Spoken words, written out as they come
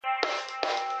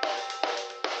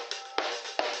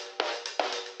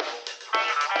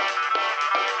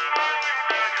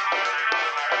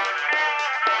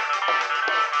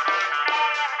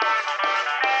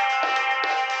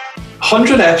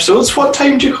100 episodes? What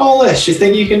time do you call this? Do you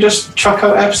think you can just chuck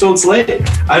out episodes late?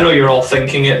 I know you're all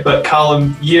thinking it, but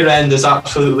Callum, year end is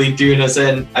absolutely doing us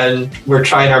in, and we're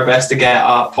trying our best to get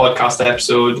a podcast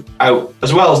episode out,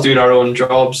 as well as doing our own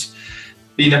jobs.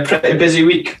 Been a pretty busy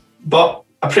week, but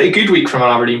a pretty good week from an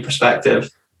Aberdeen perspective.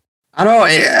 I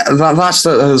know, that's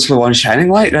the one shining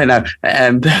light right now.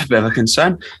 Bit of a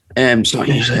concern. It's not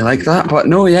usually like that, but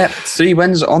no, 3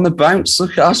 wins on the bounce.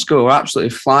 Look at us go. We're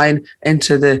absolutely flying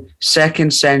into the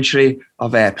 2nd century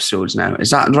of episodes now.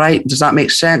 Is that right? Does that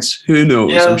make sense? Who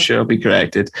knows? Yeah. I'm sure I'll be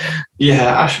corrected.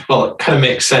 Yeah, well, it kind of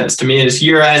makes sense to me. As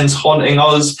year end's haunting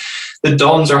us, the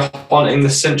Dons are haunting the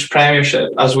Cinch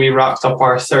Premiership as we wrapped up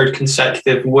our 3rd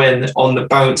consecutive win on the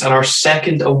bounce and our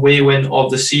 2nd away win of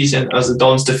the season as the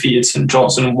Dons defeated St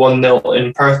Johnstone 1-0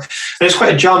 in Perth. And it's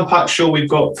quite a jam-packed show we've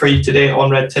got for you today on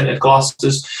Red Tinted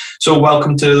Glasses. So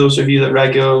welcome to those of you that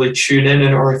regularly tune in,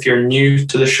 or if you're new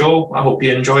to the show, I hope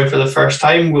you enjoy for the first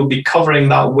time. We'll be covering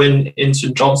that win in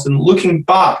St Johnstone, looking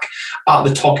back at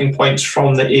the talking points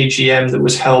from the AGM that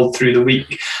was held through the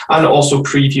week, and also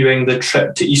previewing the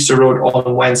trip to Easter Road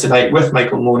on Wednesday night with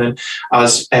Michael Monin,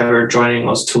 as ever, joining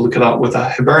us to look at that with a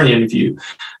Hibernian view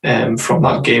from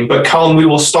that game. But Callum, we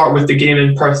will start with the game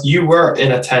in Perth. You were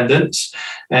in attendance,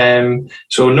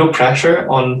 so no pressure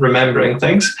on remembering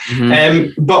things.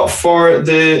 But for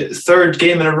the 3rd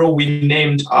game in a row, we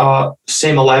named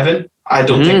same 11. I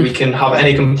don't think we can have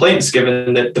any complaints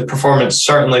given the performance,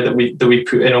 certainly that we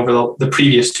put in over the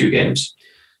previous 2 games.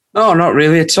 No, not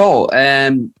really at all.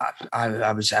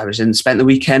 I was spent the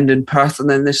weekend in Perth, and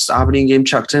then this Aberdeen game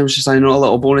chucked in, which is a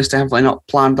little bonus, definitely not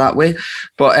planned that way.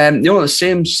 But the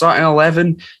same starting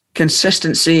 11,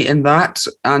 consistency in that,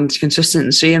 and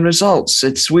consistency in results.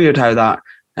 It's weird how that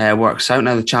works out.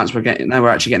 Now we're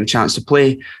actually getting a chance to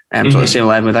play the same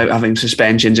 11 without having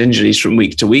suspensions, injuries from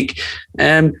week to week.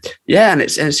 And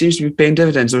it seems to be paying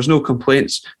dividends. There was no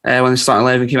complaints when the starting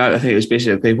 11 came out. I think it was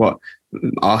basically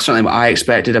certainly what I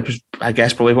expected. I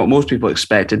guess probably what most people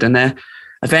expected. And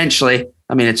eventually,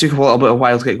 it took a little bit of a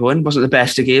while to get going. It wasn't the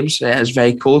best of games. It was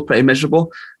very cold, pretty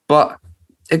miserable, but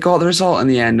it got the result in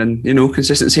the end. And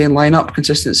consistency in lineup,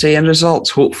 consistency in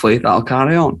results. Hopefully that'll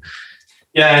carry on.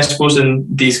 Yeah, I suppose in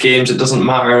these games it doesn't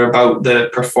matter about the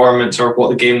performance or what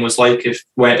the game was like,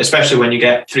 especially when you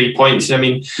get 3 points.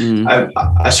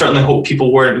 I certainly hope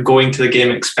people weren't going to the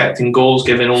game expecting goals,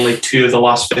 given only 2 of the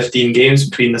last 15 games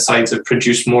between the sides have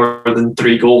produced more than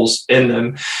 3 goals in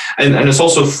them. And it's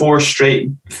also 4 straight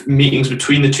meetings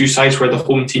between the 2 sides where the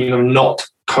home team have not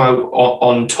come out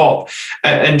on top.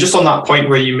 And just on that point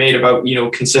where you made about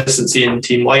consistency in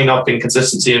team lineup and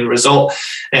consistency in result,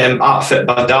 at Fit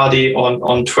Badadi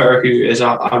on Twitter, who is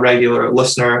a regular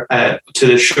listener to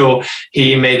the show,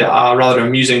 he made a rather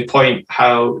amusing point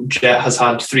how Jet has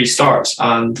had 3 starts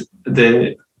and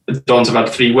the Dons have had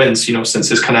 3 wins since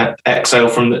his kind of exile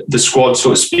from the squad,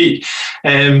 so to speak.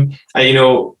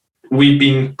 We've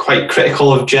been quite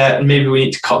critical of Jet, and maybe we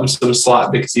need to cut him some slack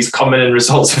because he's come in and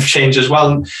results have changed as well.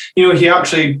 And, he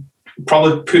actually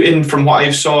probably put in, from what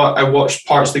I saw, I watched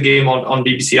parts of the game on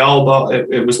BBC Alba.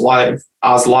 It was live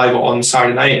on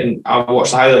Saturday night, and I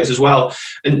watched the highlights as well.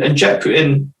 And Jet put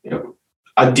in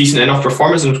a decent enough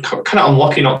performance and kind of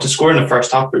unlucky not to score in the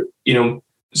first half, but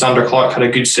Zander Clark had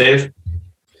a good save.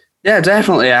 Yeah,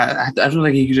 definitely. I don't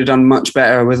think he could have done much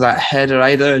better with that header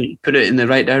either. He put it in the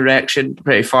right direction,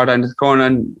 pretty far down to the corner,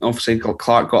 and obviously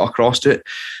Clark got across to it.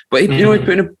 But he put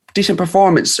in a decent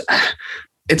performance.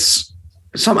 It's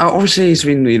something. Obviously, he's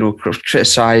been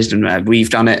criticised, and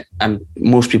we've done it, and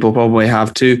most people probably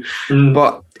have too.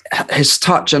 But his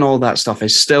touch and all that stuff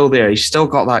is still there. He's still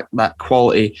got that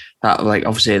quality that,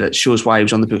 obviously, that shows why he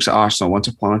was on the books at Arsenal once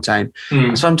upon a time.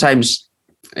 And sometimes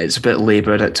it's a bit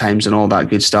laboured at times and all that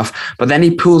good stuff. But then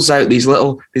he pulls out these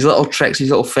little tricks, these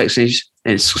little fixes.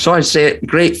 It's, sorry to say it,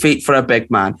 great feat for a big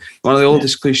man. One of the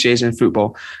oldest cliches in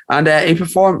football. And he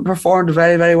performed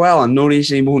very, very well, and no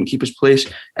reason he won't keep his place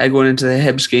going into the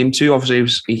Hibs game too.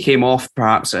 Obviously, he came off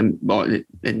perhaps, and it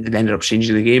ended up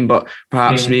changing the game, but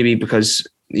perhaps maybe because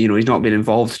he's not been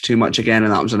involved too much again,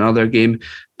 and that was another game.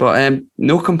 But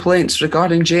no complaints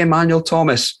regarding J. Emmanuel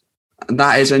Thomas.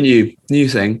 That is a new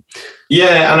thing.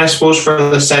 Yeah, and I suppose for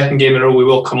the 2nd game in a row, we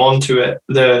will come on to it,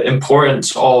 the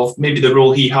importance of maybe the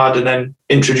role he had, and then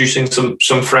introducing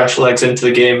some fresh legs into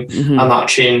the game, and that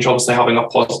change obviously having a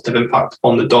positive impact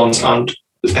on the Dons, and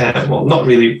not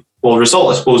really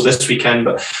result, I suppose, this weekend,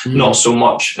 but not so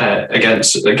much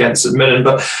against St Mirren.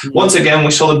 But once again, we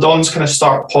saw the Dons kind of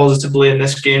start positively in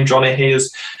this game. Johnny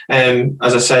Hayes,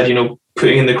 as I said,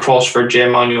 putting in the cross for J.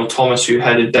 Emmanuel Thomas, who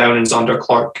headed down, and Zander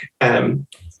Clark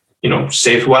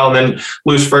saved well. And then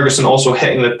Lewis Ferguson also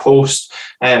hitting the post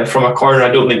from a corner.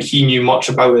 I don't think he knew much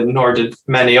about it, nor did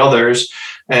many others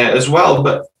as well.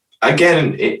 But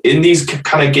again, in these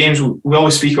kind of games, we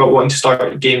always speak about wanting to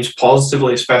start games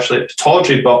positively, especially at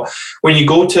Pittodrie. But when you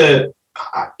go to,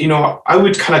 I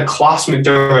would kind of class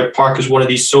McDiarmid Park as one of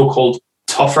these so-called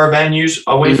tougher venues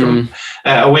away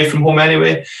from home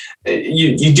anyway.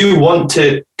 You do want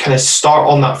to kind of start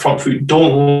on that front foot.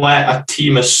 Don't let a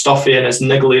team as stuffy and as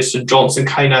niggly as St Johnstone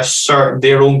kind of assert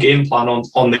their own game plan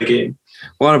on the game.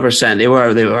 100%. They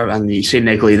were, and you say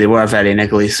niggly, they were very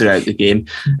niggly throughout the game.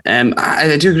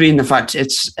 I do agree in the fact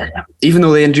it's, even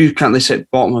though they do currently sit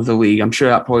bottom of the league, I'm sure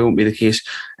that probably won't be the case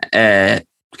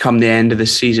come the end of the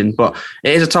season, but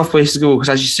it is a tough place to go because,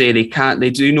 as you say, they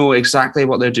do know exactly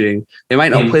what they're doing. They might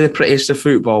not play the prettiest of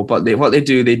football, but what they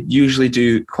do, they usually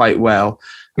do quite well.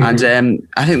 And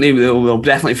I think they'll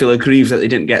definitely feel aggrieved that they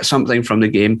didn't get something from the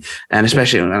game, and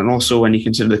especially and also when you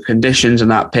consider the conditions on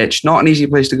that pitch, not an easy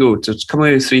place to go. To come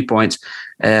away with 3 points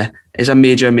is a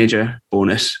major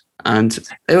bonus. And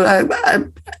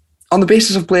on the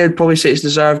basis of play, I'd probably say it's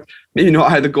deserved. Maybe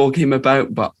not how the goal came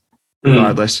about, but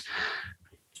regardless.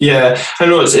 Yeah, I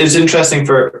know it's interesting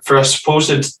for a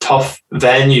supposed tough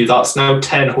venue. That's now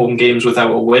 10 home games without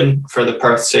a win for the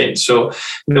Perth Saints. So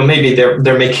maybe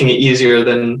they're making it easier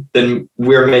than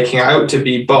we're making it out to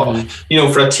be. But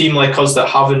for a team like us that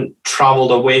haven't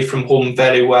travelled away from home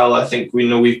very well, I think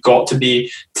we've got to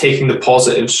be taking the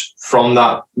positives from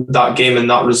that game and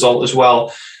that result as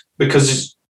well,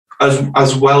 because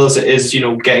as well as it is,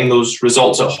 getting those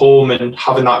results at home and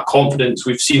having that confidence,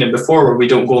 we've seen it before where we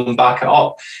don't go and back it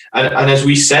up. And as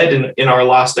we said in our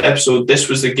last episode, this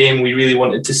was the game we really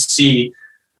wanted to see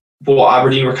what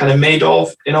Aberdeen were kind of made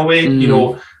of in a way.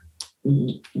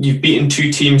 You've beaten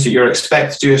two teams that you're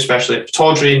expected to, especially at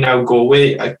Pittodrie, now go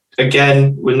away.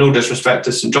 Again, with no disrespect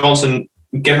to St Johnstone,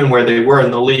 given where they were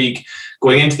in the league,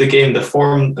 going into the game, the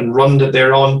form and run that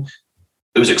they're on,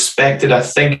 it was expected, I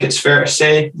think it's fair to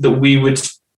say, that we would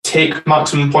take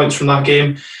maximum points from that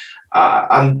game.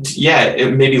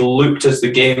 It maybe looked as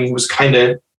the game was kind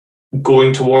of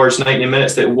going towards 90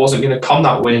 minutes that it wasn't going to come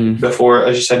that way before,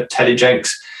 as you said, Teddy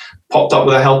Jenks popped up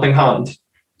with a helping hand.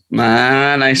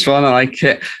 Nice one, I like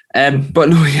it. But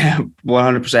no,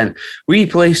 100%. We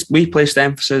placed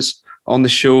emphasis on the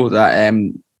show that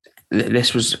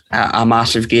this was a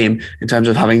massive game in terms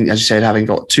of having, as you said, having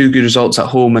got two good results at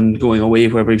home and going away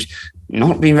where we've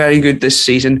not been very good this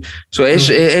season. So it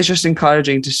is just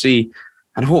encouraging to see.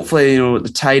 And hopefully, the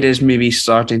tide is maybe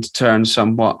starting to turn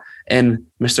somewhat in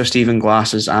Mr. Stephen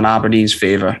Glass's and Aberdeen's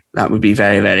favour. That would be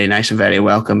very, very nice and very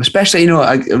welcome, especially,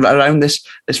 around this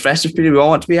festive period. We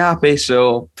all want to be happy.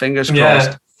 So fingers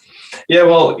crossed. Yeah,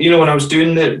 well, when I was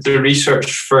doing the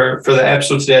research for the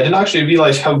episode today, I didn't actually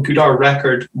realise how good our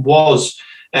record was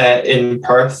in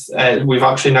Perth. We've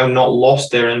actually now not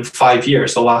lost there in 5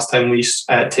 years. The last time we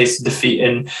tasted defeat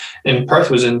in Perth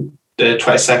was in the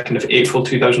 22nd of April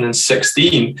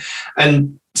 2016.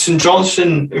 And St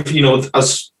Johnstone,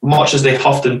 as much as they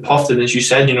huffed and puffed, and as you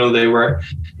said, they were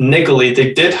niggly,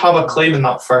 they did have a claim in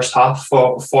that first half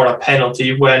for a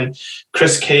penalty when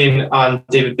Chris Kane and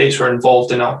David Bates were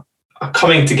involved in a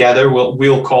coming together,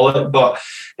 we'll call it, but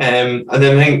and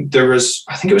then I think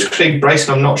it was Craig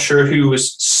Bryson, I'm not sure who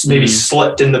was maybe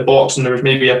slipped in the box, and there was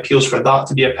maybe appeals for that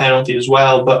to be a penalty as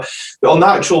well. But on the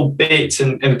actual Bates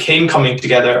and Kane coming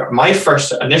together, my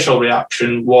first initial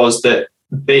reaction was that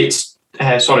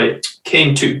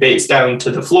Kane took Bates down to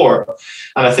the floor,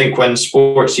 and I think when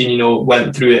Sportscene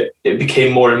went through it, it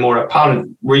became more and more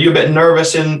apparent. Were you a bit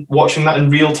nervous in watching that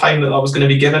in real time that was going to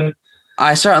be given?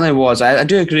 I certainly was. I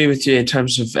do agree with you in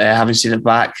terms of having seen it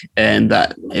back, and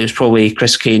that it was probably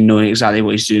Chris Kane knowing exactly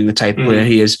what he's doing, the type of player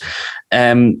he is.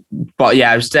 But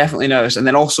yeah, I was definitely nervous. And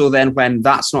then also when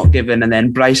that's not given and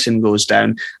then Bryson goes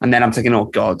down, and then I'm thinking, oh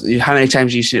God, how many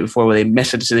times have you seen it before where they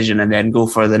miss a decision and then go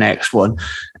for the next one?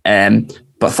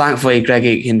 But thankfully Greg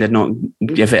Aitken did not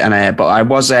give it but I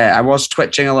was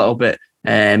twitching a little bit.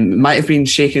 Might have been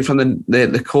shaking from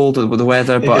the cold with the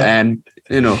weather, but I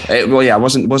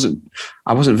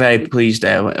wasn't very pleased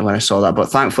when I saw that, but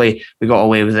thankfully we got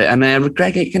away with it, and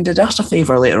Greg Aitken did us a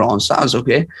favour later on, so that was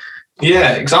okay.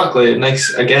 Yeah, exactly.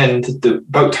 Nice again.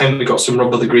 About time we got some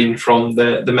rub of the green from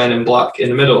the men in black in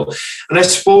the middle, and I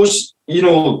suppose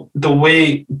the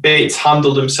way Bates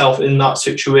handled himself in that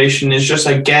situation is just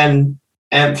again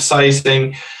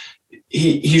emphasising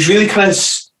he's really kind of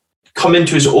come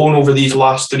into his own over these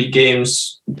last 3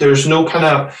 games. There's no kind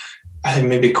of, I think,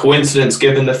 maybe coincidence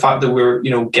given the fact that we're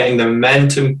getting the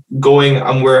momentum going,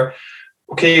 and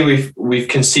we've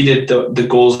conceded the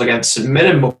goals against St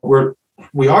Mirren, but we're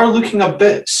we are looking a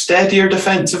bit steadier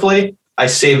defensively. I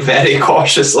say very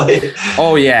cautiously.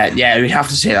 Oh yeah, we have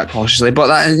to say that cautiously. But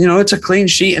that, it's a clean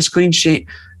sheet. It's a clean sheet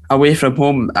away from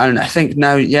home, and I think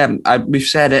now, we've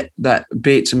said it, that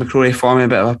Bates and McCrory forming a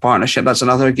bit of a partnership. That's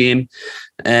another game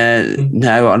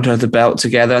now under the belt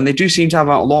together, and they do seem to have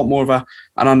a lot more of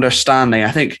an understanding.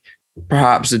 I think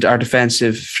perhaps our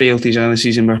defensive frailties in the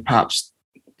season were perhaps,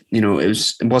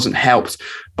 it wasn't helped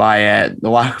by the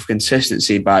lack of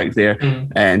consistency back there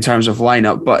in terms of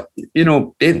lineup. But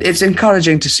it's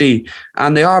encouraging to see,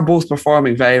 and they are both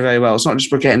performing very, very well. It's not just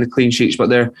we're getting the clean sheets, but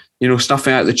they're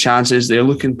snuffing out the chances. They're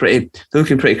looking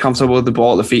pretty comfortable with the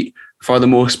ball at the feet for the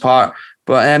most part.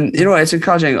 But it's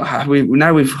encouraging.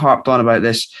 We've harped on about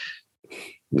this.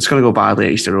 It's going to go badly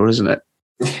at Easter Road, isn't it?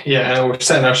 Yeah, we're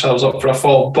setting ourselves up for a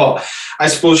fall. But I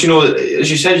suppose,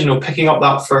 as you said, picking up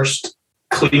that first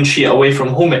clean sheet away from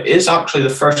home, it is actually the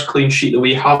first clean sheet that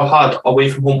we have had away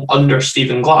from home under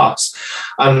Stephen Glass.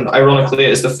 And ironically,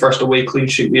 it is the first away clean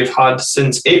sheet we have had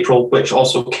since April, which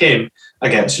also came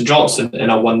against St Johnstone in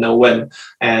a 1-0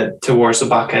 win towards the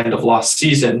back end of last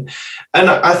season. And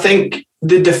I think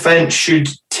the defence should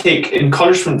take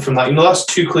encouragement from that. That's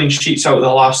 2 clean sheets out of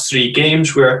the last 3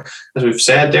 games where, as we've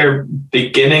said, they're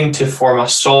beginning to form a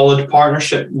solid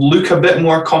partnership, look a bit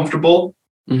more comfortable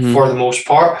for the most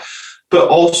part. But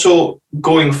also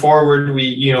going forward,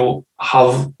 we,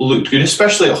 have looked good,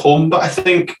 especially at home. But I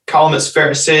think, Callum, it's fair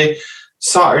to say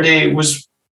Saturday was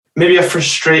maybe a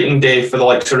frustrating day for the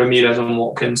likes of Ramirez and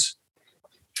Watkins.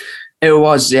 It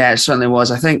was, yeah, it certainly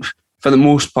was. I think for the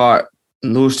most part,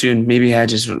 those two and maybe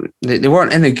Hedges, they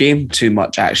weren't in the game too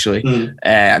much, actually.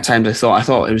 At times I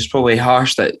thought it was probably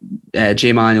harsh that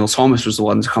J. Manuel Thomas was the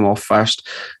one to come off first.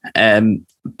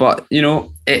 But,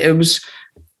 it was...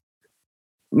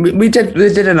 We did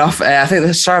enough. I think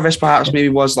the service perhaps maybe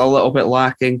was a little bit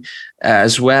lacking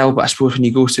as well. But I suppose when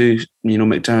you go to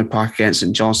McDiarmid Park against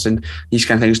St Johnstone, these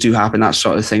kind of things do happen. That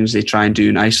sort of things they try and do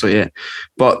and isolate it.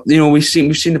 But we've seen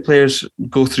the players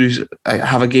go through,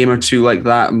 have a game or two like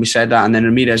that, and we said that. And then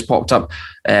Ramirez popped up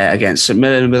against St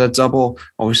Mirren with a double.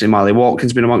 Obviously, Marley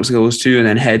Watkins been amongst the goals too, and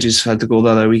then Hedges had the goal the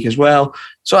other week as well.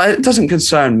 So it doesn't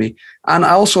concern me. And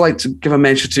I also like to give a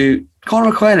mention to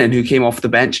Conor McLennan, who came off the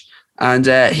bench. And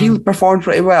he performed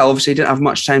pretty well. Obviously, he didn't have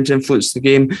much time to influence the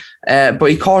game,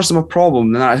 but he caused them a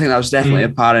problem. And I think that was definitely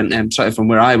apparent, certainly from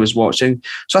where I was watching.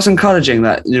 So that's encouraging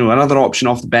that, another option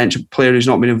off the bench, a player who's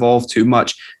not been involved too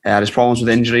much, had his problems with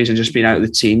injuries and just been out of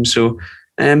the team. So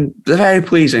they're very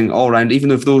pleasing all round. Even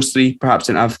if those 3 perhaps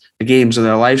didn't have the games of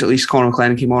their lives, at least Conor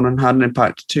McLennan came on and had an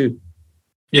impact too.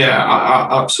 Yeah,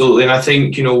 absolutely. And I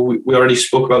think, we already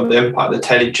spoke about the impact that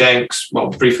Teddy Jenks, well,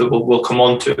 briefly we'll come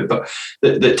on to it, but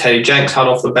that Teddy Jenks had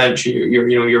off the bench.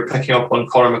 You're picking up on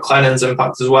Conor McLennan's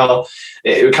impact as well.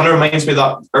 It kind of reminds me of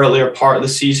that earlier part of the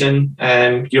season.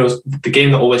 The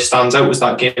game that always stands out was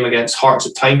that game against Hearts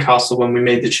at Tynecastle when we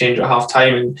made the change at half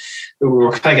time, and we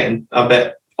were kind of getting a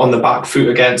bit on the back foot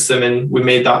against them, and we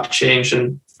made that change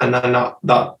and then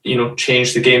that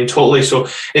changed the game totally. So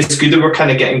it's good that we're kind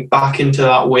of getting back into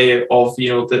that way of the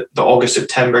August,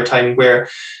 September time where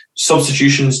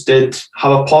substitutions did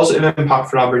have a positive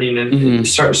impact for Aberdeen, and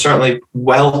certainly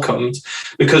welcomed,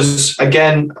 because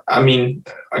again, I mean,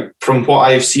 from what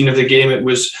I've seen of the game, it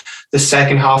was the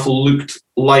second half looked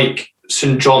like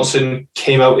St Johnstone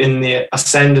came out in the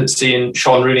ascendancy, and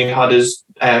Sean Rooney had his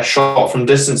shot from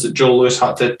distance that Joe Lewis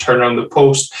had to turn around the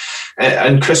post.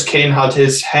 And Chris Kane had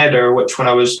his header, which when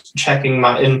I was checking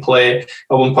my in-play, at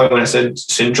one point when I said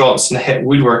St Johnstone hit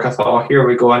woodwork, I thought, oh, here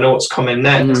we go. I know what's coming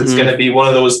next. It's going to be one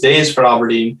of those days for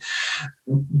Aberdeen.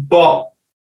 But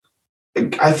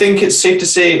I think it's safe to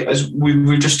say, as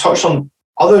we just touched on,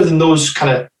 other than those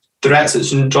kind of threats that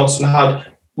St Johnstone had,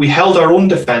 we held our own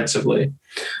defensively.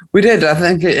 We did. I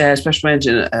think, especially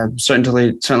mentioned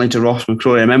certainly to Ross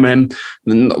McCrory. I remember him,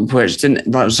 which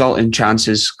didn't result in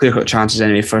chances, clear-cut chances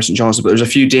anyway for St Johnstone, but there was a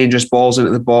few dangerous balls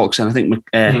into the box, and I think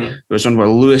there was one where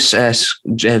Lewis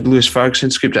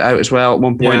Ferguson scooped it out as well at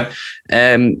one point.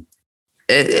 Yeah.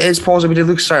 It's positive. It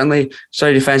looks certainly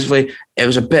defensively. It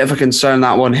was a bit of a concern,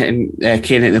 that one hitting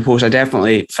Kane hitting the post. I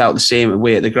definitely felt the same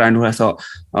way at the ground, where I thought,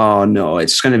 oh no,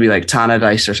 it's going to be like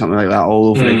Tannadice or something like that all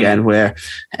over again, where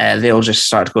they'll just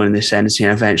start going in the ascendancy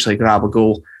and eventually grab a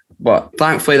goal. But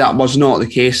thankfully that was not the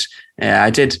case.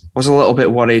 I was a little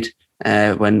bit worried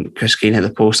when Chris Kane hit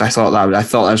the post. I thought that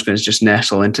was going to just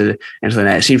nestle into the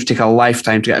net. It seemed to take a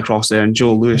lifetime to get across there, and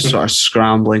Joe Lewis sort of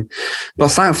scrambling. But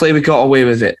thankfully we got away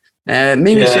with it.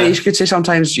 You could say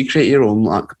sometimes you create your own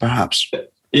luck, perhaps.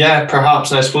 Yeah, perhaps.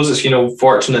 And I suppose it's,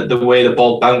 fortunate the way the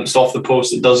ball bounced off the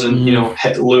post. It doesn't,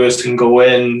 hit Lewis and go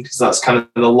in, because that's kind of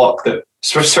the luck that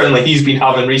certainly he's been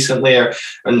having recently,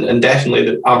 and definitely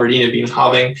that Aberdeen have been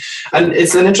having. And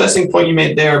it's an interesting point you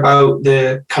made there about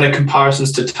the kind of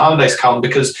comparisons to Tannadice, Callum,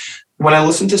 because when I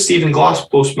listened to Stephen Glass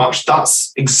post-match,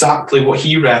 that's exactly what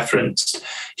he referenced.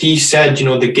 He said,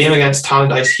 the game against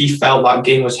Tannadice, he felt that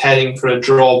game was heading for a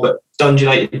draw, but Dundee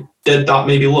United did that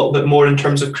maybe a little bit more in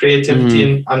terms of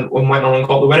creativity and went on and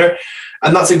caught the winner.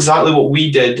 And that's exactly what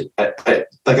we did. Like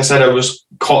I said, I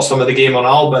caught some of the game on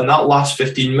Alba, and that last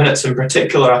 15 minutes in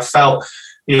particular, I felt,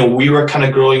 we were kind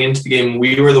of growing into the game.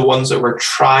 We were the ones that were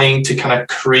trying to kind of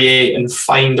create and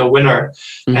find a winner.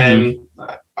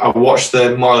 I watched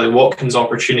the Marley Watkins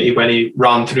opportunity when he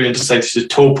ran through and decided to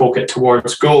toe poke it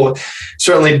towards goal.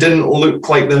 Certainly didn't look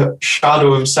like the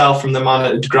shadow himself from the man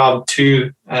that had grabbed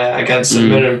two against St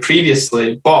Mirren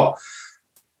previously, but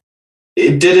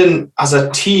it didn't, as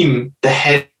a team, the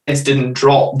heads didn't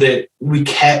drop, that we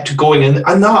kept going,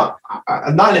 and that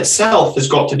in itself has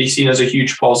got to be seen as a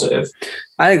huge positive.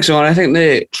 I think so, and I think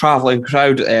the travelling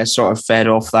crowd sort of fed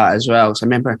off that as well. Because I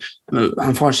remember,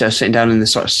 unfortunately, I was sitting down in the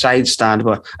sort of side stand,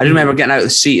 but I do remember getting out of the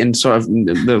seat and sort of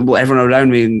everyone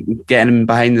around me and getting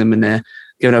behind them and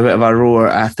giving a bit of a roar.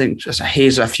 I think just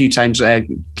Hayes a few times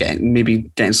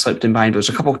getting slipped in behind. But there's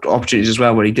a couple of opportunities as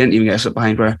well where he didn't even get slipped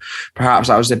behind, where perhaps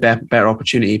that was the better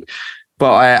opportunity.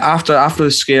 But after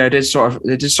the scare, I did sort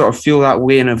of feel that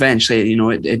way, and eventually,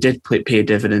 it did pay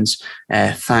dividends.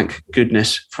 Thank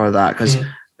goodness for that, because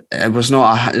it was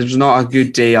not a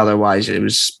good day otherwise. It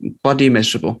was bloody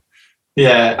miserable.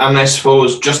 Yeah, and I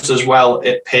suppose just as well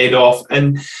it paid off,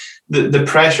 and the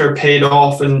pressure paid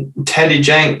off, and Teddy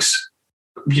Jenks,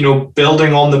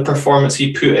 building on the performance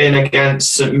he put in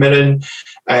against St Mirren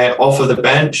off of the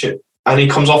bench. And he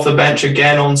comes off the bench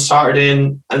again on Saturday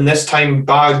and this time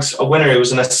bags a winner. It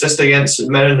was an assist against St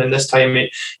Mirren, and this time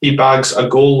he bags a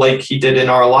goal like he did in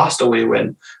our last away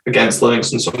win against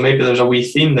Livingston. So maybe there's a wee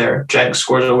theme there. Jenks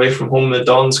scores away from home. The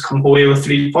Dons come away with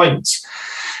 3 points.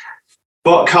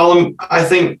 But Callum, I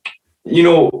think,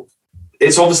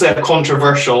 it's obviously a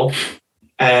controversial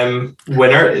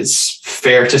winner. It's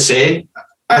fair to say.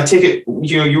 I take it,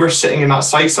 you were sitting in that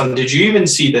side stand. Did you even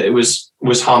see that it was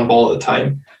handball at the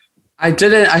time? I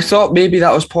didn't. I thought maybe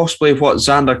that was possibly what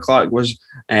Zander Clark was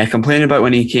complaining about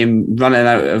when he came running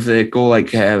out of the goal,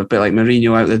 like a bit like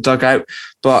Mourinho out of the dugout.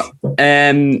 But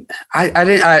I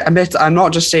didn't. I'm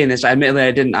not just saying this. Admittedly,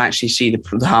 I didn't actually see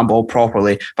the handball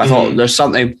properly. But I thought there's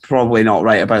something probably not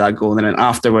right about that goal. And then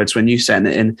afterwards, when you sent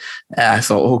it in, I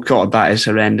thought, oh God, that is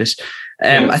horrendous.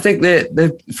 I think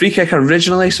the free kick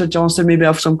originally, St Johnstone maybe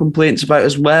have some complaints about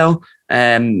as well.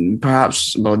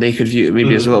 Perhaps, they could view it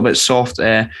maybe as a little bit soft,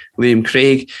 Liam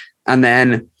Craig. And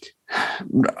then,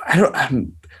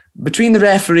 between the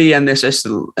referee and the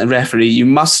assistant referee,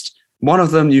 one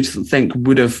of them you'd think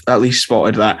would have at least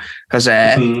spotted that, because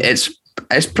it's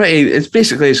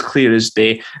basically as clear as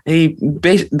day. He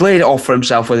laid it off for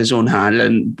himself with his own hand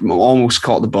and almost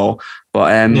caught the ball.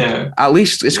 But at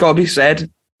least it's got to be said,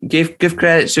 give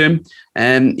credit to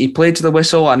him. He played to the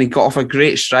whistle and he got off a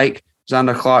great strike.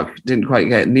 Zander Clark didn't quite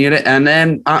get near it, and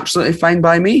then absolutely fine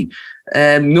by me.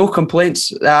 No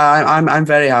complaints. I'm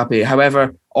very happy.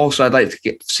 However, also I'd like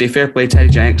to say fair play Teddy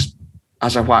Jenks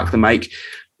as I whack the mic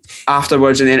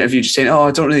afterwards in the interview, just saying,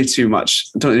 I don't really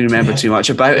remember too much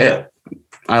about it.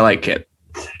 I like it.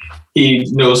 He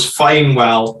knows fine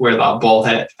well where that ball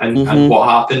hit and what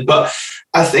happened. But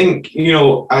I think,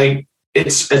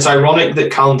 it's ironic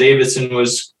that Callum Davidson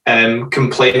was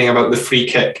complaining about the free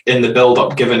kick in the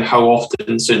build-up, given how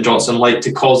often St Johnstone like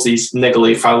to cause these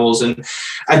niggly fouls. And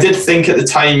I did think at the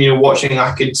time, watching,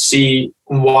 I could see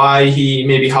why he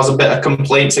maybe has a bit of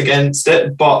complaints against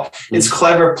it. But it's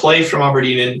clever play from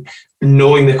Aberdeen and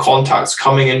knowing the contact's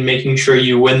coming and making sure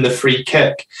you win the free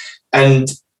kick.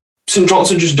 And St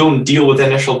Johnstone just don't deal with the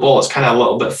initial ball. It's kind of a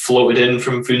little bit floated in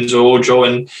from Funso Ojo.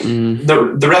 And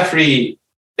the referee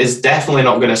is definitely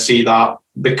not going to see that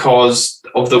because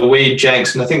of the way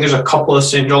Jenks, and I think there's a couple of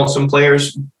St Johnstone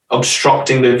players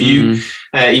obstructing the view,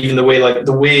 even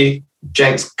the way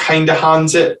Jenks kind of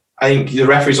hands it. I think the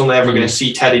referee's only ever going to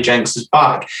see Teddy Jenks'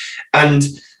 back. And,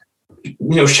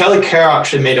 Shelley Kerr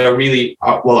actually made a really,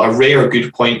 a rare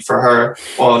good point for her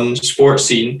on Sports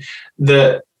Scene,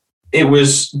 that it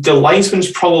was the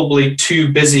linesman's probably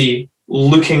too busy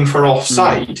looking for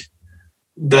offside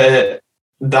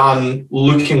than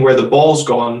looking where the ball's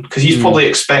gone, because he's probably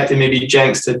expecting maybe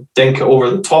Jenks to dink it over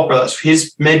the top, or that's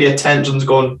his maybe attention's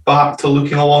gone back to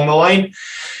looking along the line.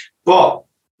 But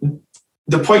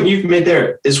the point you've made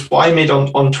there is what I made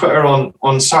on Twitter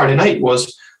on Saturday night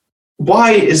was,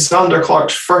 why is Zander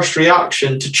Clark's first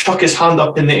reaction to chuck his hand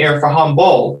up in the air for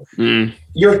handball?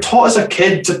 You're taught as a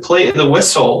kid to play to the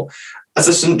whistle, as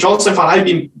a St Johnstone fan,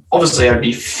 I'd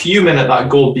be fuming at that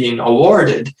goal being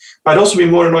awarded, but I'd also be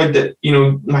more annoyed that,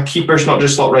 my keeper's not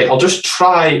just like, right, I'll just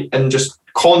try and just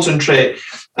concentrate.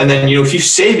 And then, if you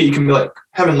save it, you can be like,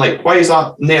 Heaven, like, why is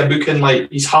that Nea Buchan, like,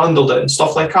 he's handled it and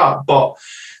stuff like that. But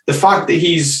the fact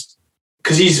that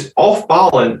because he's off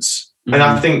balance, and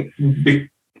I think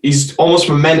he's almost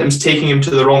momentum's taking him to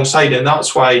the wrong side, and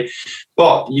that's why.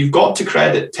 But you've got to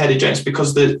credit Teddy Jenks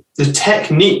because the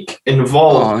technique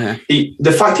involved,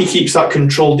 the fact he keeps that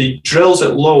controlled, he drills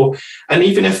it low, and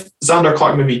even if Zander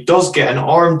Clark maybe does get an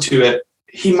arm to it,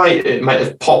 it might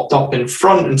have popped up in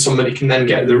front and somebody can then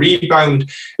get the rebound. It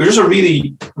was just a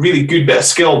really, really good bit of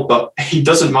skill, but he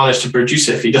doesn't manage to produce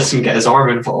it if he doesn't get his arm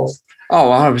involved. Oh,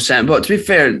 100%. But to be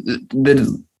fair,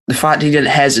 the fact he didn't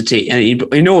hesitate, and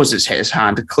he knows it's hit his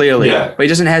hand, clearly, but he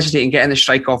doesn't hesitate in getting the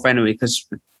strike off anyway, because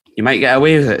you might get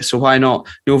away with it. So why not?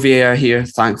 No VAR here,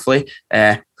 thankfully.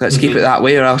 Let's keep it that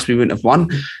way, or else we wouldn't have won.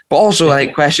 But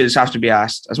also, questions have to be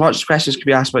asked. As much as questions could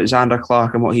be asked about Zander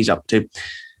Clark and what he's up to,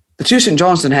 the two St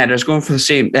Johnstone headers going for the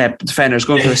same defenders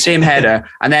going for the same header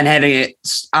and then heading it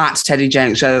at Teddy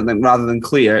Jenks rather than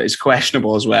clear is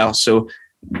questionable as well. So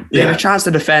they had a chance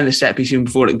to defend the set piece even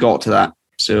before it got to that.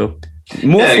 So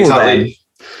more for them.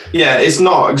 Yeah, it's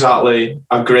not exactly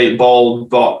a great ball,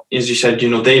 but as you said,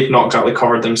 they've not exactly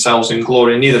covered themselves in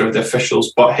glory, neither of the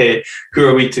officials. But hey, who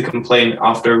are we to complain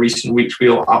after recent weeks?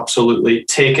 We'll absolutely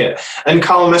take it. And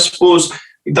Callum, I suppose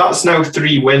that's now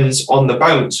 3 wins on the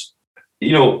bounce.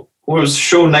 It was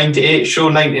show 98, show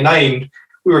 99.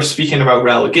 We were speaking about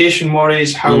relegation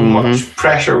worries, how much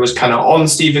pressure was kind of on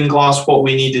Stephen Glass, what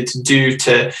we needed to do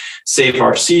to save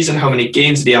our season, how many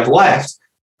games did he have left.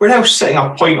 We're now sitting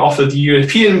a point off of the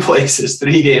European places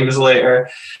 3 games later.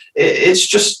 It's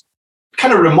just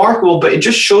kind of remarkable, but it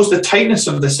just shows the tightness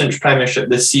of the Cinch Premiership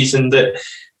this season, that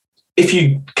if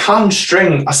you can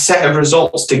string a set of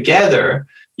results together,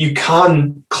 you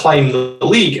can climb the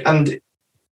league. And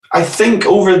I think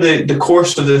over the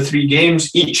course of the 3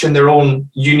 games, each in their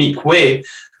own unique way,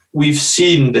 we've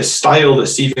seen the style that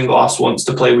Stephen Glass wants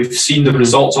to play. We've seen the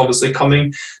results obviously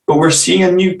coming, but we're seeing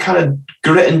a new kind of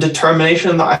grit and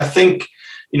determination that I think,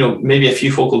 maybe a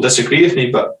few folk will disagree with me,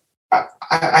 but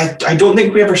I don't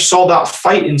think we ever saw that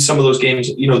fight in some of those games.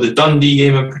 The Dundee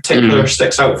game in particular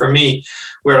sticks out for me,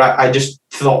 where I just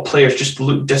thought players just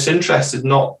looked disinterested,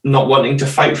 not wanting to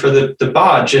fight for the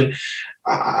badge. And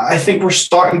I think we're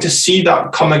starting to see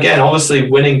that come again. Obviously,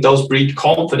 winning does breed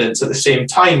confidence at the same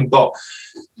time, but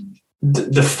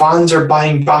the fans are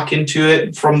buying back into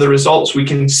it from the results. We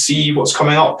can see what's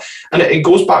coming up. And it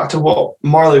goes back to what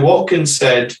Marley Watkins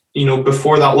said,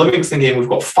 before that Livingston game. We've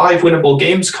got 5 winnable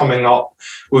games coming up.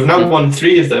 We've now won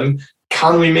 3 of them.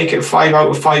 Can we make it 5 out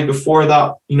of 5 before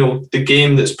that? The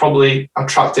game that's probably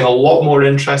attracting a lot more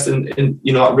interest in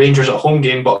that Rangers at home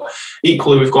game. But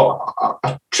equally, we've got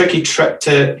a tricky trip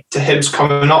to Hibs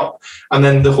coming up, and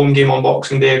then the home game on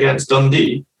Boxing Day against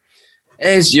Dundee.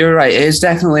 You're right. It is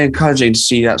definitely encouraging to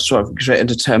see that sort of grit and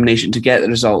determination to get the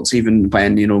results, even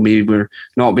when, maybe we're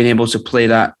not being able to play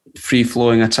that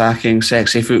free-flowing, attacking,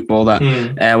 sexy football that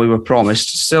we were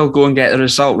promised. Still go and get the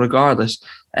result regardless.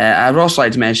 I'd also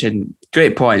like to mention,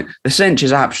 great point, the Cinch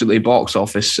is absolutely box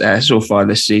office so far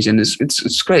this season.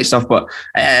 It's great stuff, but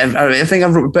I think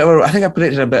I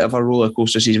predicted a bit of a roller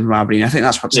coaster season from Aberdeen. I think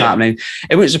that's what's happening.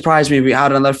 It wouldn't surprise me if we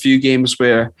had another few games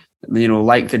where,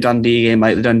 like the Dundee game,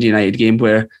 like the Dundee United game,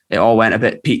 where it all went a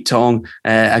bit Pete Tong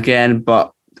again,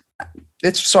 but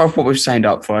it's sort of what we've signed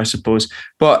up for, I suppose.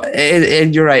 But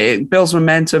you're right, it builds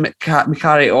momentum, we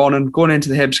carry it on, and going into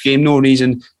the Hibs game, no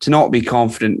reason to not be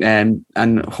confident,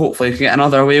 and hopefully get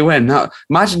another away win. Now,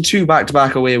 imagine 2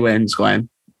 back-to-back away wins, Glenn.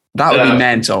 That would be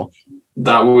mental.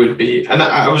 That would be. And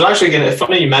I was actually going to,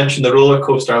 funny you mentioned the roller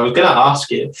coaster, I was going to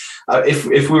ask you,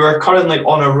 if we were currently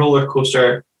on a roller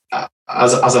coaster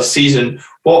as a season,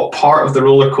 what part of the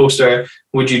roller coaster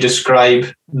would you describe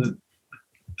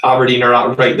Aberdeen are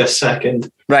at right this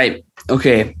second? Right.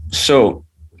 Okay. So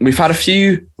we've had a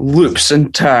few loops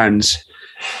and turns.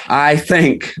 I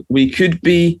think we could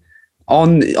be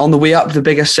on the way up the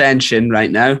big ascension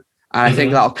right now, and I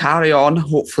think that'll carry on.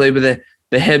 Hopefully with the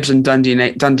Hibs and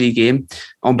Dundee game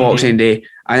on Boxing Day,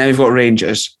 and then we've got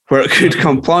Rangers, where it could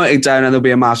come plummeting down and there'll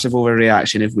be a massive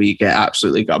overreaction if we get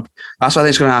absolutely gubbed. That's what I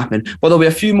think is going to happen. But there'll be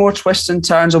a few more twists and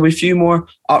turns, there'll be a few more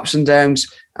ups and downs,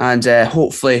 and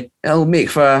hopefully it'll make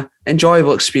for an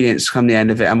enjoyable experience come the end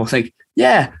of it, and we'll think,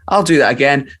 yeah, I'll do that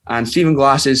again. And Stephen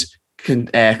Glass's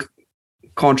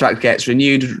contract gets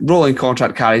renewed, rolling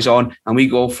contract carries on, and we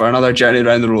go for another journey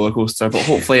around the roller coaster. But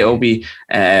hopefully it'll be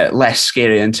less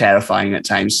scary and terrifying at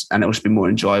times, and it'll just be more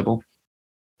enjoyable.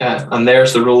 Yeah, and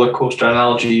there's the roller coaster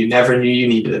analogy you never knew you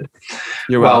needed.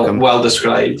 You're welcome. Well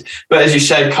described. But as you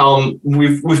said, Callum,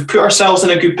 we've put ourselves in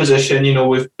a good position.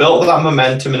 We've built that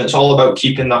momentum, and it's all about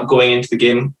keeping that going into the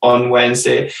game on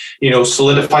Wednesday.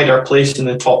 Solidified our place in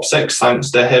the top 6 thanks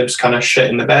to Hibs kind of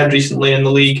shit in the bed recently in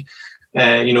the league.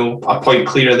 A point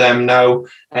clear of them now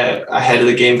ahead of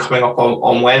the game coming up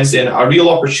on Wednesday, and a real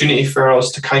opportunity for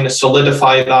us to kind of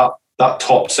solidify that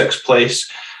top 6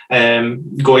 place.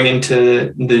 Going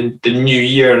into the new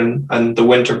year and the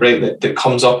winter break that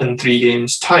comes up in 3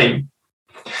 games' time.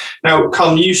 Now,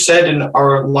 Callum, you said in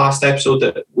our last episode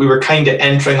that we were kind of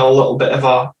entering a little bit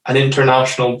of an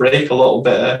international break, a little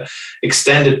bit of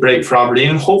extended break for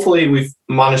Aberdeen. Hopefully we've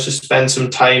managed to spend some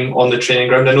time on the training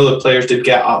ground. I know the players did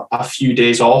get a few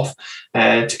days off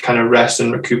to kind of rest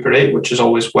and recuperate, which is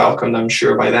always welcomed, I'm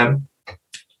sure, by them.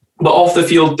 But off the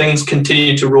field, things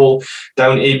continue to roll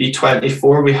down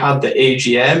AB24. We had the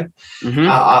AGM.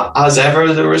 As ever,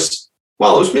 it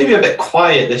was maybe a bit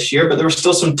quiet this year, but there were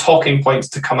still some talking points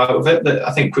to come out of it that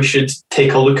I think we should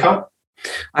take a look at.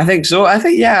 I think so. I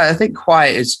think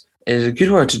quiet is a good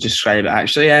word to describe it,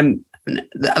 actually.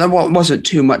 There wasn't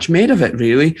too much made of it,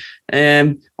 really.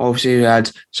 Obviously, we had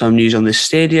some news on the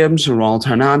stadium, some Ronald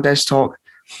Hernandez talk.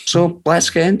 So let's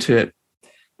get into it.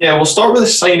 Yeah, we'll start with the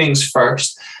signings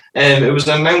first. It was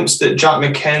announced that Jack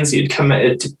McKenzie had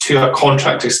committed to a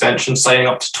contract extension signing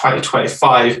up to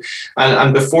 2025.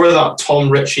 And before that, Tom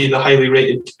Ritchie, the highly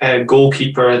rated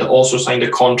goalkeeper, had also signed a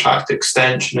contract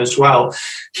extension as well.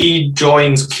 He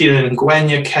joins Kieran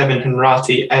Ngwenya, Kevin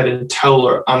Henrati, Evan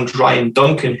Towler and Ryan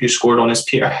Duncan, who scored on his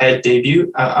Peterhead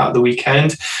debut at the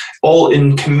weekend, all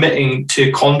in committing to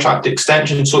contract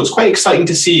extension. So it's quite exciting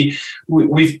to see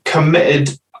we've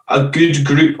committed a good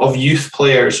group of youth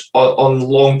players on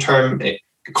long-term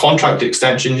contract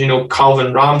extensions.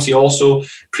 Calvin Ramsey also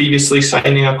previously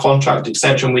signing a contract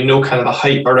extension. We know kind of the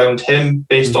hype around him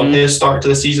based on his start to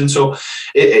the season. So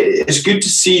it's good to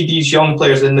see these young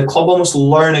players in the club almost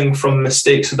learning from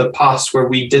mistakes of the past where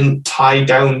we didn't tie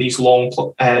down these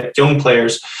young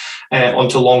players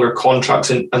onto longer contracts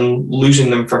and losing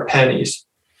them for pennies.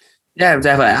 Yeah,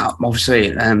 definitely.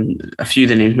 Obviously, a few of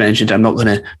the names mentioned, I'm not going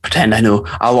to pretend I know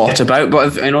a lot about, but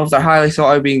if they're highly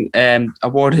thought of being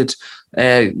awarded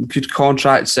good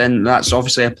contracts, then that's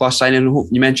obviously a plus sign. And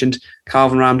you mentioned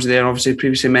Calvin Ramsey there, and obviously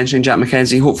previously mentioning Jack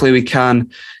McKenzie. Hopefully, we can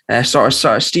sort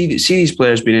of see these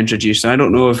players being introduced. And I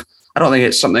don't think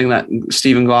it's something that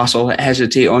Stephen Glass will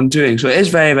hesitate on doing. So it is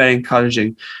very, very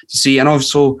encouraging to see, and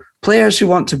also players who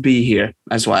want to be here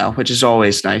as well, which is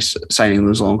always nice, signing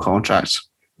those long contracts.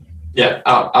 Yeah,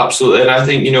 absolutely. And I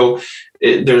think,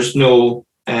 there's no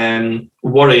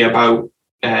worry about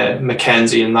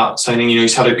McKenzie in that signing.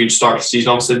 He's had a good start to the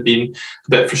season. Obviously, it's been a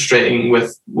bit frustrating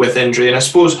with injury. And I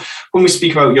suppose when we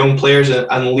speak about young players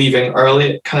and leaving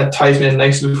early, it kind of ties me in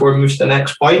nicely before we move to the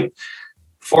next point.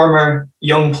 Former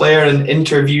young player and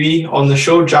interviewee on the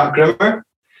show, Jack Grimmer,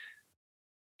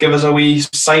 give us a wee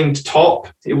signed top.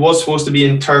 It was supposed to be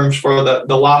in terms for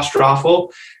the last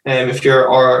raffle. If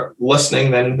you're listening,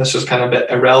 then this is kind of a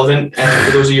bit irrelevant.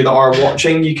 For those of you that are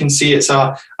watching, you can see it's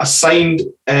a signed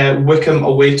Wycombe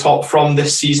away top from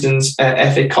this season's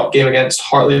FA Cup game against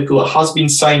Hartlepool. It has been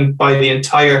signed by the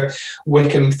entire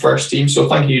Wycombe first team. So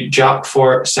thank you, Jack,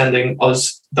 for sending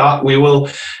us that. We will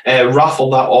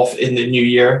raffle that off in the new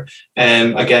year.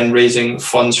 Again, raising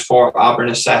funds for Aber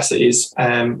Necessities.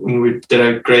 We did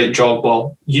a great job.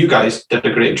 Well, you guys did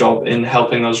a great job in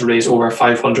helping us raise over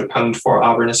 £500 for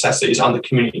Aber Necessities and the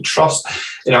Community Trust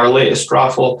in our latest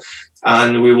raffle.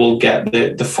 And we will get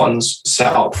the funds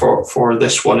set up for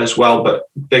this one as well. But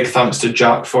big thanks to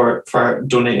Jack for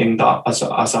donating that as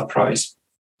a prize.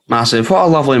 Massive. What a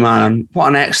lovely man. What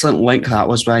an excellent link that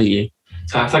was by you.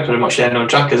 Thank you very much. Yeah, no,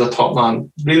 Jack is a top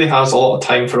man. Really has a lot of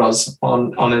time for us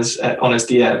on his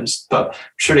DMs, but I'm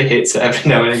sure he hates it every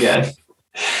now and again.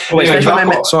 Well,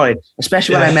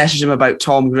 especially when I messaged him about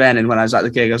Tom Grennan when I was at the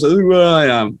gig. I was like, "Oh, I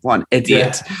am what an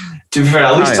idiot." Yeah. To be fair,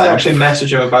 at least I actually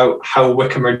messaged him about how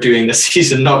Wycombe are doing this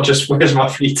season, not just where's my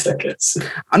free tickets.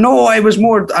 I know. I was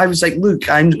like, look,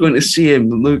 I'm going to see him.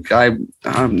 Look,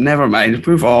 never mind.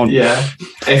 Move on. Yeah.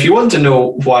 If you want to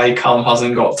know why Callum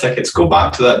hasn't got tickets, go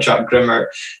back to that Jack Grimmer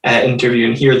interview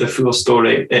and hear the full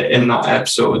story in that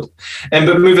episode.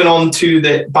 But moving on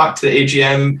to back to the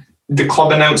AGM, the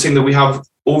club announcing that we have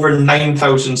over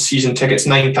 9,000 season tickets,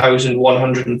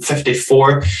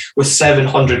 9,154, with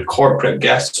 700 corporate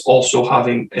guests also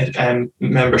having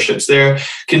memberships there.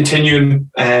 Continuing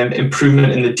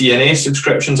improvement in the DNA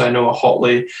subscriptions. I know a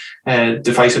hotly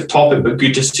divisive topic, but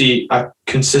good to see a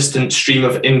consistent stream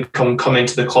of income coming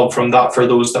to the club from that for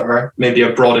those that are maybe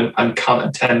abroad and can't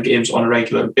attend games on a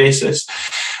regular basis.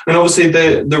 And obviously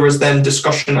there was then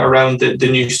discussion around the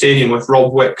new stadium, with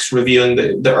Rob Wicks revealing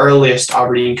that the earliest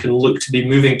Aberdeen can look to be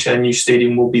moving to a new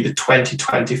stadium will be the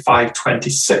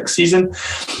 2025-26 season,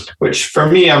 which for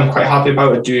me, I'm quite happy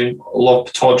about. I do love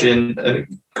Pittodrie, and it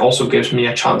also gives me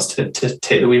a chance to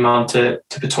take the wee man to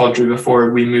Pittodrie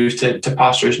before we move to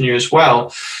Pastures New as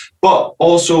well. But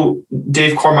also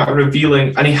Dave Cormack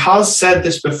revealing, and he has said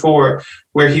this before,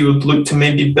 where he would look to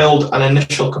maybe build an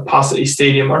initial capacity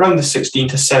stadium around the 16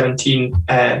 to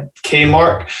 17K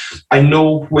mark. I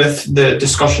know with the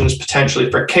discussions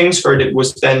potentially for Kingsford, it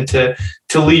was then to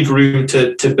leave room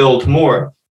to build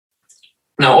more.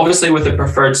 Now, obviously, with the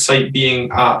preferred site being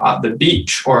at the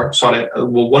beach,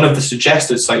 one of the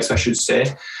suggested sites, I should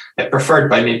say, preferred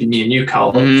by maybe me and you,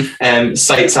 Cal,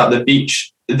 sites at the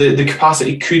beach, the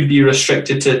capacity could be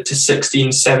restricted to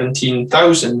 16,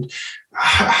 17,000.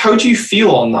 How do you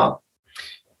feel on that?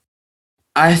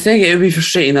 I think it would be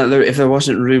frustrating that if there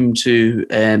wasn't room to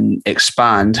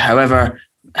expand. However,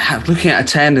 looking at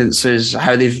attendances,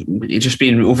 how they've just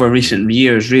been over recent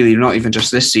years, really, not even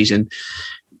just this season,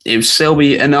 it would still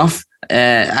be enough.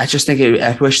 I just think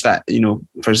I wish that,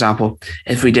 for example,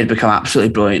 if we did become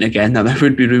absolutely brilliant again, that there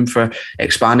would be room for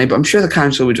expanding. But I'm sure the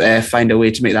council would find a way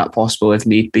to make that possible if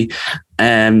need be.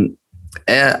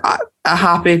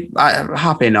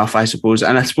 Happy enough, I suppose.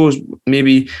 And I suppose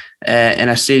maybe in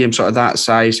a stadium sort of that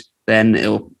size, then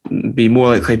it'll be more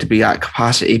likely to be at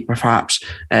capacity, perhaps,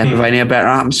 providing a better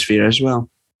atmosphere as well.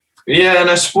 Yeah, and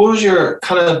I suppose you're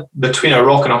kind of between a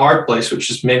rock and a hard place,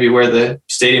 which is maybe where the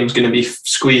stadium's going to be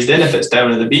squeezed in if it's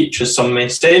down at the beach, as some may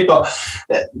say. But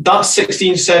that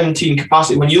 16, 17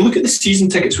 capacity, when you look at the season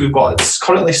tickets we've got, it's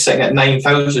currently sitting at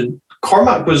 9,000.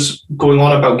 Cormac was going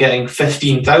on about getting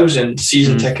 15,000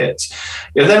 season tickets.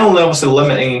 You're then only obviously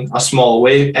limiting a small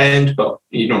away end, but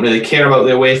you don't really care about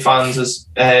the away fans as,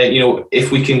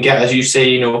 if we can get, as you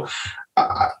say,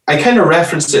 I kind of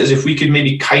referenced it as if we could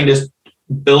maybe kind of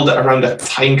build it around a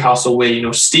Tynecastle way,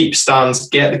 steep stands,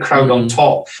 get the crowd on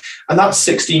top. And that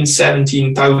 16,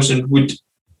 17,000 would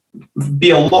be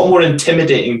a lot more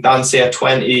intimidating than, say, a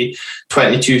 20,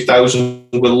 22,000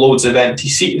 with loads of empty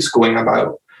seats going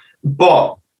about.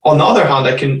 But on the other hand,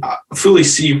 I can fully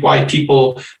see why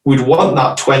people would want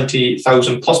that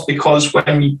 20,000 plus, because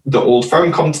when the Old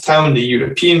Firm come to town, the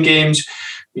European games,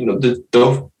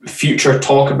 the future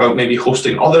talk about maybe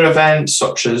hosting other events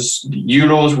such as the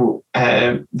Euros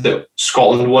that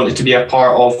Scotland wanted to be a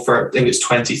part of for, I think it's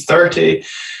 2030.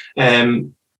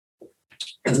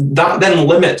 That then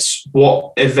limits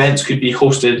what events could be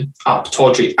hosted at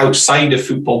Pittodrie outside of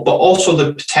football, but also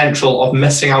the potential of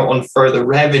missing out on further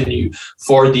revenue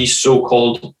for these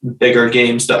so-called bigger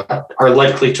games that are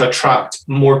likely to attract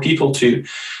more people to.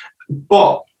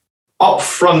 But up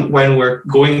front, when we're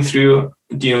going through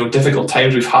difficult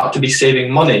times, we've had to be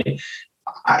saving money.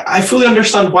 I fully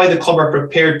understand why the club are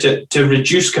prepared to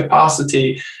reduce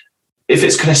capacity if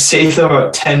it's going to save them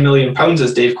about £10 million,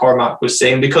 as Dave Cormack was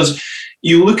saying, because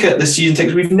you look at the season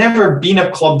tickets, we've never been a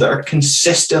club that are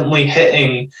consistently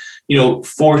hitting,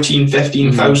 14,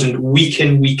 15,000 week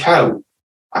in, week out.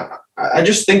 I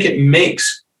just think it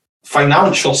makes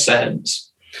financial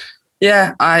sense.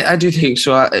 Yeah, I do think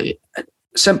so.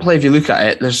 Simply, if you look at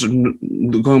it, there's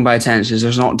going by attendances,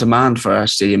 there's not demand for a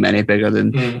stadium any bigger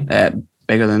than that.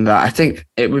 I think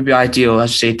it would be ideal,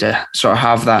 as I say, to sort of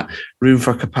have that room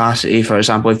for capacity. For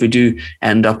example, if we do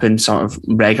end up in sort of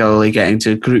regularly getting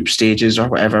to group stages or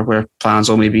whatever, where fans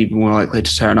will maybe be more likely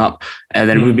to turn up,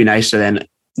 then it would be nice to then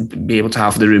be able to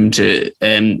have the room to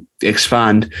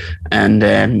expand.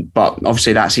 And but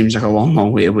obviously that seems like a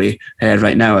long way away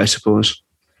right now, I suppose.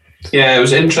 Yeah, it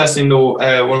was interesting though.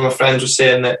 One of my friends was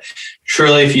saying that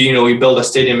surely if you build a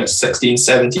stadium at 16,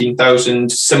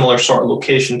 17,000, similar sort of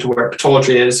location to where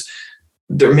Pittodrie is,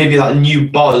 there may be that new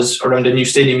buzz around a new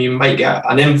stadium. You might get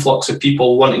an influx of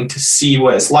people wanting to see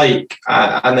what it's like,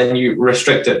 and then you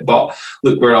restrict it. But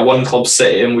look, we're a one club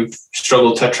city and we've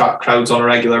struggled to attract crowds on a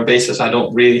regular basis. I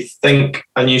don't really think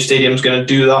a new stadium is going to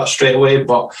do that straight away,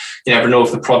 but you never know.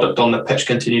 If the product on the pitch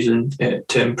continues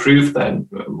to improve, then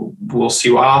we'll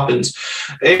see what happens.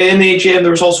 In the AGM,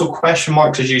 there was also question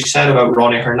marks, as you said, about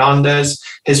Ronnie Hernandez.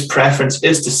 His preference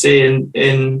is to stay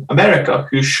in America.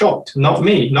 Who's shocked? Not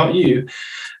me, not you.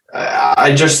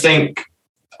 I just think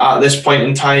at this point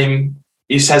in time,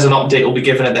 he says an update will be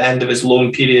given at the end of his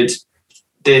loan period.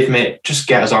 Dave, mate, just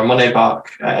get us our money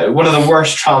back. One of the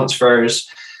worst transfers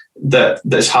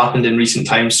that's happened in recent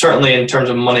times, certainly in terms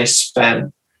of money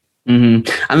spent. And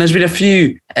there's been a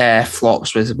few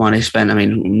flops with money spent. I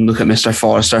mean, look at Mr.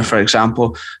 Forrester, for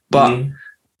example. But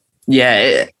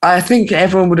I think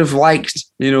everyone would have liked,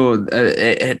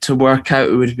 it to work out.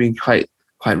 It would have been quite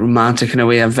romantic in a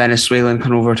way, a Venezuelan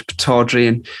coming over to Pataudry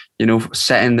and,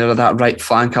 setting there that right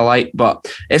flank alight.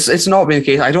 But it's not been the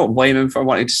case. I don't blame him for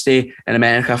wanting to stay in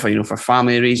America for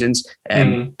family reasons.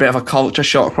 Bit of a culture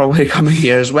shock probably coming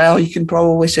here as well, you can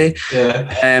probably say.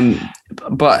 Yeah.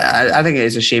 But I think it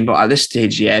is a shame. But at this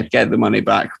stage, get the money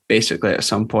back basically at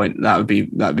some point. That would be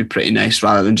pretty nice,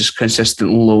 rather than just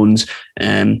consistent loans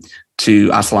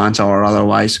to Atalanta or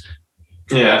otherwise.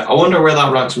 Yeah, I wonder where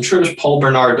that ranks. I'm sure there's Paul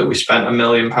Bernard that we spent £1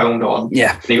 million on.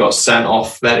 Yeah. And he got sent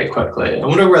off very quickly. I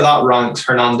wonder where that ranks,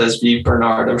 Hernandez v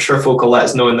Bernard. I'm sure folk will let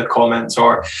us know in the comments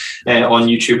or on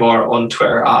YouTube or on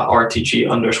Twitter at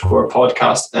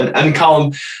RTG_podcast. And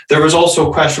Callum, there was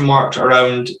also question marks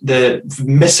around the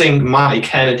missing Matty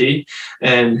Kennedy,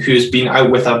 who's been out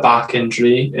with a back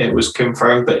injury. It was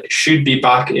confirmed, but should be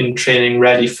back in training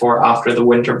ready for after the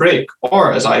winter break.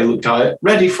 Or, as I looked at it,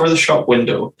 ready for the shop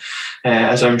window.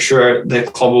 As I'm sure the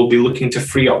club will be looking to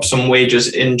free up some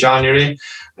wages in January.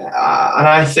 And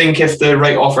I think if the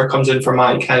right offer comes in for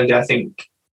Matty Kennedy, I think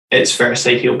it's fair to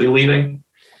say he'll be leaving.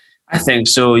 I think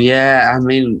so, yeah. I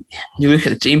mean, you look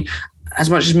at the team, as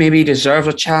much as maybe he deserves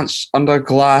a chance under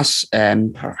Glass,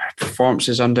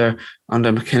 performances under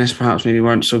McInnes perhaps maybe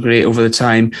weren't so great over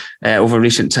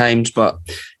recent times. But,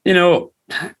 at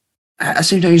the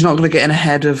same time, he's not going to get in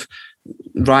ahead of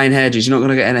Ryan Hedges. You're not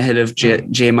going to get in ahead of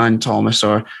J-Man Thomas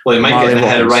or... Well, he might Marley get in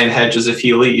ahead of Watkins. Ryan Hedges if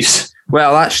he leaves.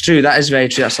 Well, that's true. That is very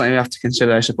true. That's something we have to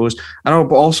consider, I suppose. I know,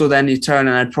 but also then you turn,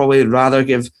 and I'd probably rather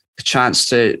give the chance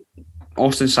to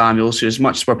Austin Samuels, who as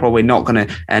much as we're probably not going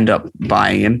to end up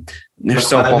buying him, there's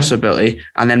still a possibility.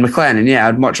 And then McLennan,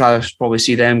 I'd much rather probably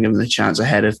see them given the chance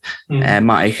ahead of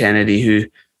Matty Kennedy, who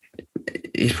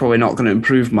he's probably not going to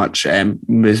improve much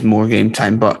with more game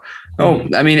time. But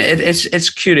I mean, it's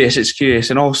curious. It's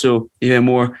curious, and also even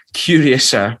more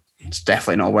curious. It's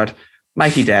definitely not a word.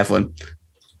 Mikey Devlin.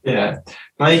 Yeah,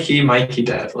 Mikey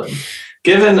Devlin.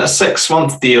 Given a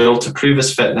 6-month deal to prove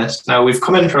his fitness. Now we've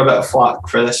come in for a bit of flack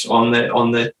for this on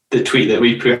the tweet that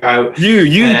we put out. You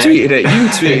tweeted it. You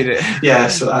tweeted it.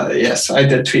 Yes, I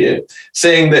did tweet it,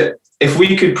 saying that if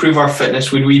we could prove our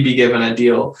fitness, would we be given a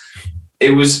deal? It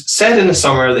was said in the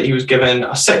summer that he was given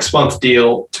a 6-month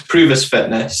deal to prove his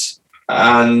fitness.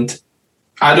 And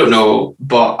I don't know,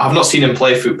 but I've not seen him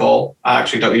play football. I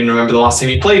actually don't even remember the last time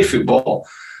he played football.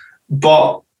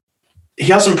 But he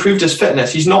hasn't proved his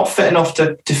fitness. He's not fit enough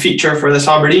to feature for this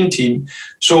Aberdeen team.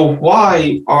 So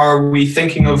why are we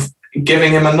thinking of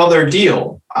giving him another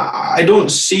deal? I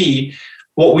don't see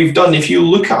what we've done. If you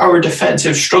look at our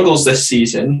defensive struggles this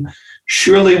season,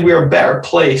 surely we're better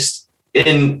placed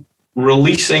in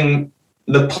releasing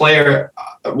the player.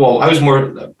 Well,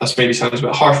 that maybe sounds a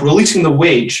bit harsh, releasing the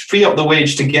wage, free up the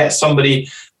wage to get somebody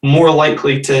more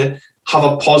likely to have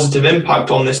a positive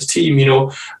impact on this team.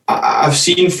 I've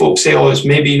seen folks say, it's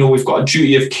maybe, we've got a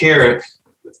duty of care.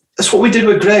 That's what we did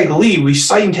with Greg Lee. We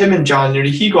signed him in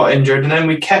January, he got injured, and then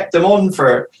we kept him on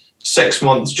for 6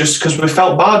 months just because we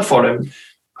felt bad for him.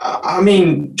 I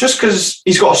mean, just because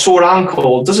he's got a sore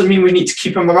ankle doesn't mean we need to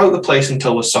keep him about the place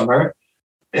until the summer.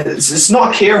 It's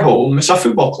not a care home, it's a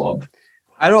football club.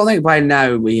 I don't think by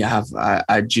now we have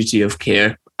a duty of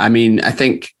care. I mean, I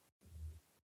think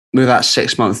with that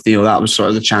 6-month deal, that was sort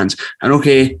of the chance. And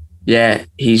okay,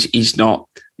 he's not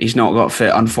got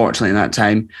fit, unfortunately, in that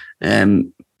time.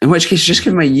 In which case, just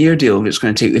give him a year deal if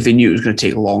they knew it was going to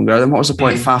take longer. Then what was the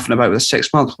point of faffing about with a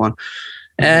 6-month one?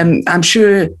 I'm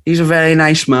sure he's a very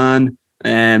nice man.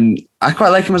 I quite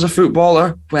like him as a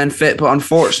footballer when fit, but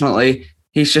unfortunately,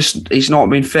 he's not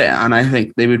been fit, and I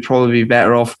think they would probably be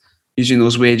better off using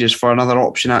those wages for another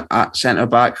option at centre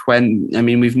back when,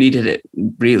 we've needed it,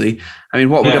 really.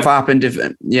 What would have happened if,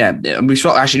 we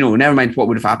saw, actually, no, never mind what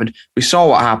would have happened. We saw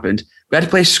what happened. We had to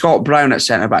play Scott Brown at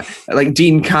centre back, like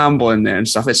Dean Campbell in there and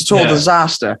stuff. It's a total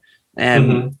disaster.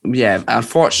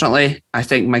 Unfortunately, I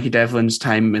think Mikey Devlin's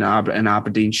time in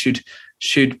Aberdeen should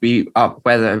be up.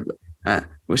 Whether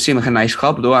we seem like a nice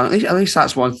club, though, at least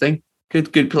that's one thing.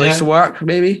 Good place to work,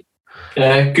 maybe.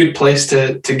 Yeah, good place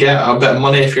to get a bit of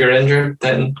money if you're injured.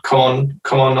 Then come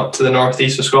on up to the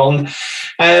northeast of Scotland.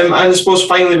 And I suppose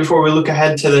finally, before we look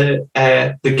ahead to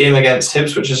the game against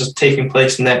Hibs, which is taking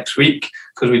place next week,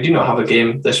 because we do not have a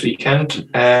game this weekend.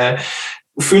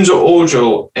 Funso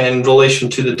Ojo, in relation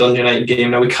to the Dundee United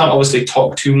game, now we can't obviously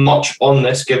talk too much on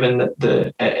this given that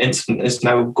the incident is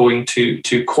now going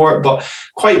to court, but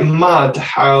quite mad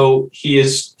how he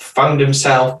has found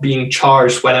himself being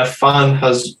charged when a fan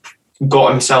has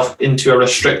got himself into a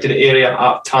restricted area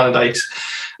at Tannadice.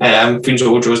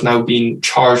 Funso Ojo is now being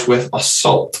charged with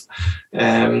assault.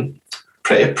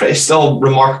 Pretty still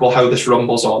remarkable how this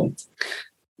rumbles on.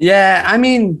 Yeah, I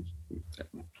mean,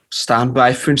 stand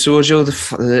by Funso Ojo.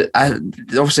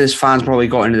 Obviously, his fans probably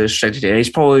got into the restricted area. He's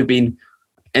probably been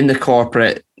in the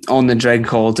corporate on the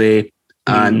drink all day,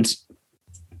 and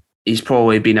he's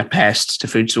probably been a pest to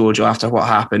Funso Ojo after what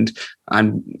happened,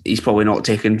 and he's probably not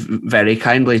taken very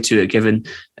kindly to it given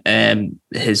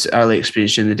his early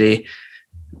experience in the day.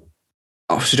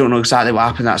 Obviously, don't know exactly what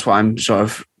happened. That's what I'm sort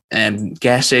of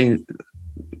guessing.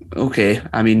 Okay,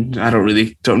 I mean, I'm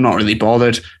not really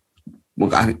bothered.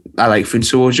 I like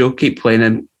Funso Ojo. Keep playing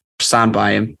him. Stand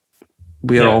by him.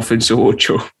 We are all Funso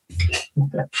Ojo.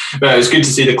 Well, it's good to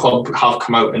see the club have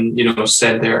come out and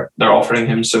said they're offering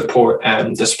him support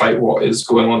despite what is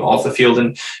going on off the field,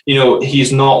 and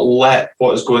he's not let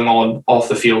what is going on off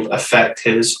the field affect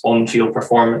his on-field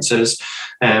performances,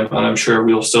 and I'm sure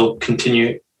we'll still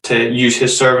continue to use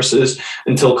his services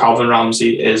until Calvin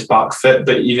Ramsey is back fit.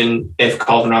 But even if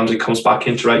Calvin Ramsey comes back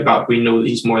into right back, we know that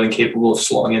he's more than capable of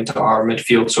slotting into our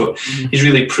midfield. So he's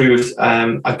really proved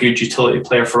a good utility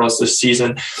player for us this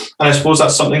season. And I suppose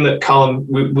that's something that Callum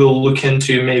will look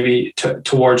into maybe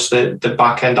towards the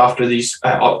back end after these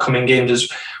upcoming games.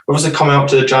 Is we're obviously coming up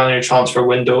to the January transfer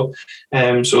window.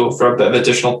 So for a bit of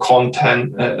additional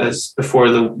content as before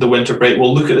the winter break,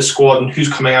 we'll look at the squad and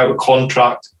who's coming out of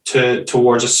contract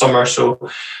towards the summer. So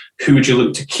who would you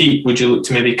look to keep? Would you look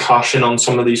to maybe cash in on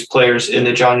some of these players in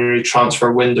the January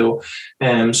transfer window?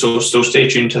 So stay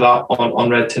tuned to that on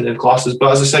Red Tinted Glasses.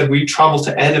 But as I said, we travel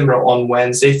to Edinburgh on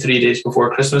Wednesday, 3 days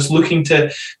before Christmas, looking to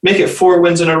make it 4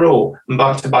 wins in a row and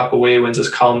back-to-back away wins, as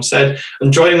Callum said.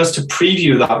 And joining us to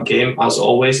preview that game, as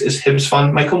always, is Hibs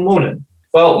fan Michael Monin.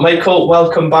 Well, Michael,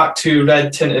 welcome back to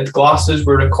Red Tinted Glasses.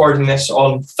 We're recording this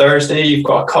on Thursday. You've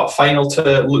got a cup final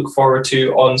to look forward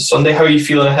to on Sunday. How are you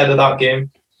feeling ahead of that game?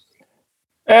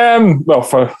 Well,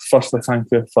 firstly,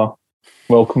 thank you for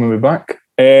welcoming me back.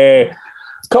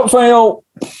 Cup final,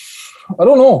 I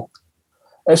don't know.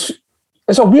 It's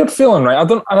a weird feeling, right? I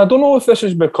don't know if this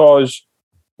is because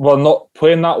we're not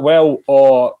playing that well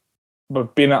or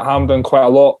we've been at Hampden quite a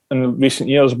lot in recent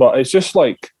years, but it's just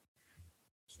like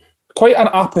quite an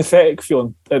apathetic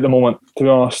feeling at the moment, to be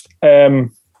honest.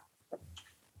 I'm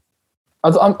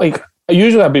like,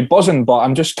 usually I'd be buzzing, but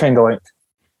I'm just kind of like,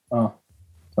 it's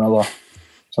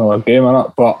another game in it.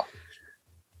 But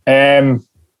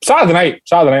Saturday night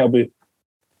will be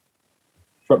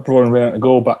probably ready to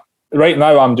go. But right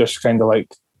now, I'm just kind of like,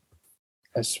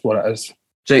 it's what it is.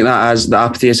 Do you think that the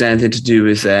apathy has anything to do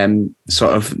with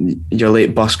sort of your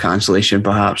late bus cancellation,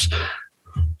 perhaps?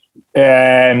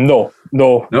 No.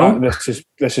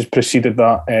 This has preceded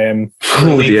that.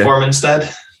 League form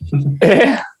instead.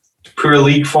 Poor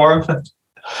league form.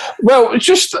 Well, it's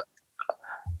just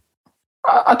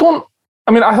I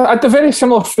had a very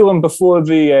similar feeling before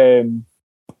the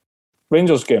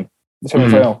Rangers game, the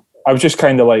semi-final. I was just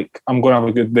kind of like, I'm going to have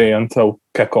a good day until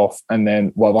kick-off, and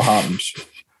then whatever happens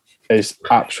is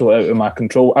absolutely out of my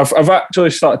control. I've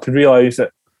actually started to realise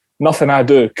that nothing I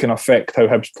do can affect how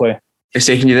Hibs play. It's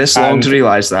taken you this long to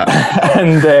realise that.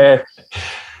 And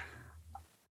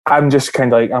I'm just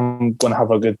kind of like, I'm going to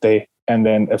have a good day. And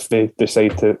then if they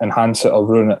decide to enhance it or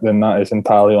ruin it, then that is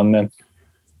entirely on them.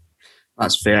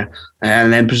 That's fair.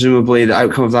 And then presumably the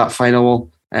outcome of that final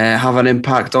will have an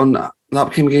impact on the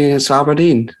upcoming game against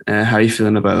Aberdeen. How are you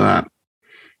feeling about that?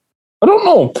 I don't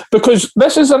know, because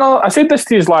this is another... I said this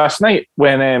to you last night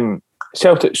when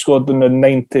Celtic scored in the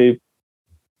 90...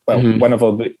 Well,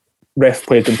 whenever the ref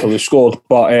played until they scored.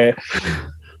 But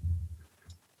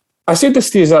I said this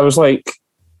to you, I was like,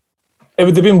 it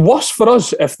would have been worse for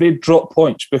us if they dropped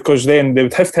points, because then they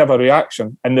would have to have a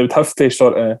reaction and they would have to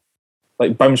sort of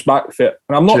like bounce back for it.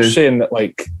 And I'm not saying that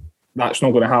like that's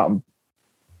not going to happen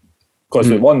because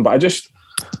they won, but I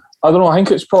don't know. I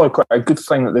think it's probably quite a good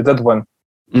thing that they did win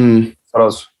for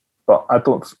us. But I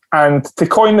don't. And to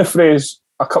coin the phrase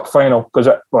 "a cup final," because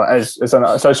it's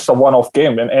just a one-off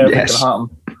game, and anything can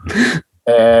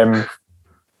happen.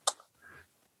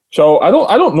 So I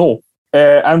don't know.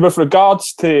 And with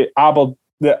regards to Aberdeen,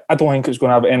 I don't think it's going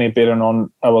to have any bearing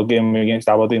on our game against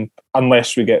Aberdeen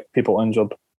unless we get people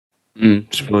injured.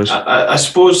 I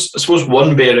suppose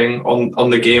one bearing on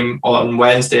the game on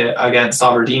Wednesday against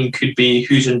Aberdeen could be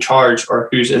who's in charge or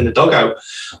who's in the dugout.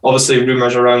 Obviously,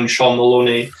 rumours around Sean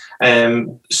Maloney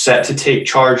set to take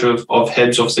charge of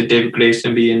Hibs. Obviously, David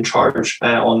Grayson be in charge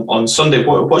on Sunday.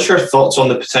 What's your thoughts on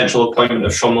the potential appointment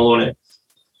of Sean Maloney?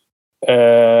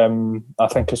 I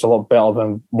think it's a lot better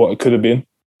than what it could have been.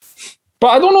 But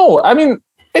I don't know. I mean,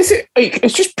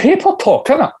 it's just paper talk,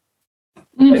 isn't it?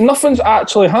 Like, nothing's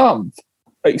actually happened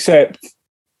except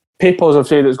papers have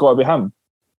said it's got to be him.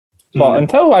 But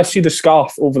until I see the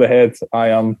scarf over the head, I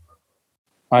am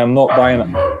not buying it.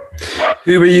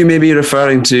 Who were you maybe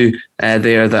referring to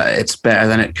there that it's better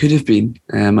than it could have been,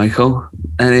 Michael?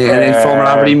 Any former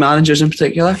Aberdeen managers in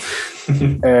particular?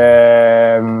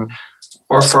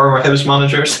 Or former Hibs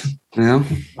managers? Yeah.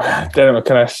 Derek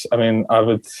McInnes, I mean,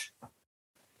 it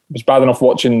was bad enough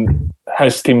watching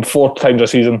his team 4 times a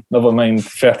season, never mind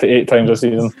 38 times a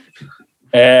season.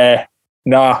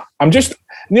 I'm just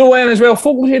Neil Lennon as well.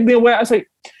 Folk said Neil Lennon. It's like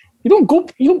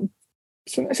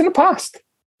it's in the past.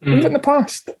 Leave it in the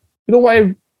past. You don't want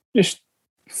to just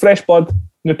fresh blood,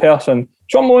 new person.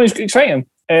 Sean Maloney's exciting.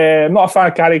 I'm not a fan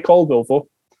of Gary Caldwell though.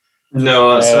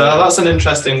 No, that's an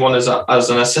interesting one as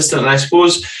an assistant, and I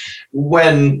suppose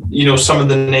when some of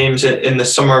the names in the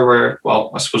summer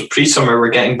pre-summer were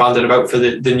getting banded about for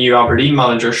the new Aberdeen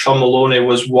manager, Sean Maloney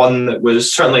was one that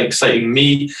was certainly exciting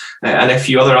me and a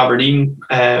few other Aberdeen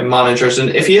managers. And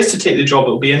if he is to take the job,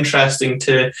 it'll be interesting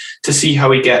to see how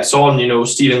he gets on.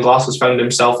 Stephen Glass has found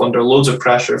himself under loads of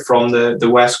pressure from the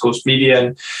West Coast media,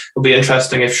 and it'll be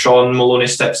interesting if Sean Maloney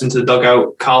steps into the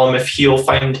dugout, Callum, if he'll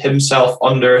find himself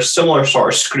under similar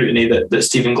sort of scrutiny that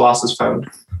Stephen Glass has found.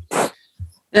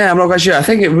 Yeah, I'm not quite sure. I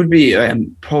think it would be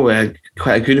probably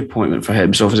quite a good appointment for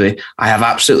him. So obviously, I have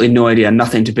absolutely no idea,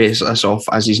 nothing to base this off,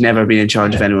 as he's never been in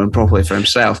charge of anyone properly for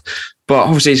himself. But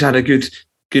obviously, he's had a good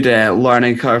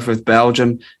learning curve with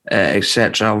Belgium,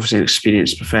 etc. Obviously, an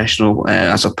experienced professional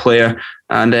as a player,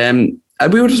 and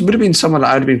would have been someone that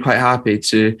I would have been quite happy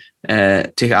to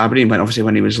take at Aberdeen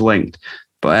when he was linked.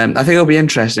 But I think it'll be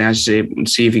interesting, as you say, and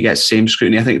see if he gets the same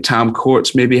scrutiny. I think Tam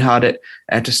Courts maybe had it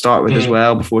to start with as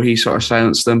well before he sort of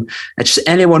silenced them. It's just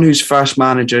anyone whose first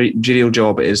managerial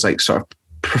job is like sort of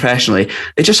professionally,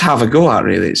 they just have a go at,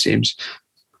 really, it seems.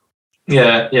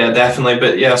 Yeah, definitely.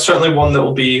 But yeah, certainly one that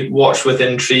will be watched with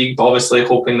intrigue, but obviously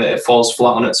hoping that it falls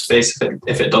flat on its face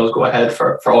if it does go ahead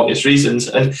for obvious reasons.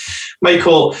 And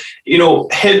Michael,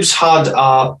 Hibs had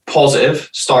a positive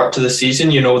start to the season.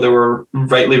 They were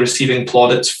rightly receiving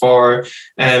plaudits for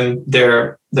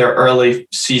their early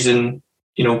season,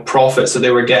 profits that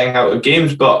they were getting out of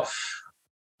games. But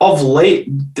of late,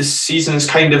 the season's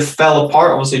kind of fell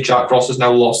apart. Obviously, Jack Ross has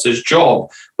now lost his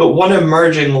job. But one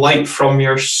emerging light from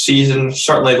your season,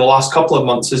 certainly the last couple of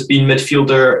months, has been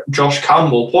midfielder Josh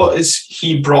Campbell. What has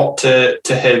he brought to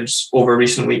Hibs over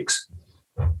recent weeks?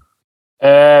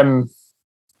 I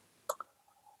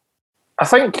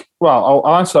think, I'll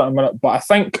answer that in a minute, but I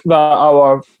think that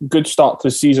our good start to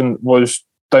the season was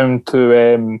down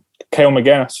to Kyle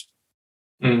McGuinness.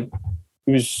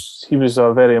 He was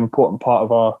a very important part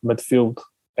of our midfield,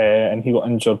 and he got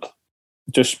injured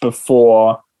just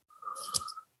before.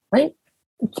 Right,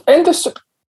 I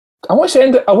want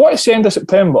to say end of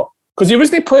September, because he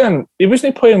wasn't playing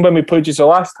when we played you the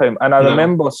last time, and I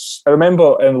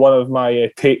remember in one of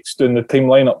my takes doing the team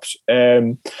lineups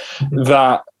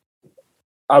that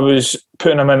I was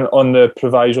putting him in on the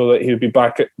proviso that he would be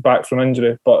back from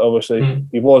injury, but obviously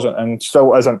he wasn't and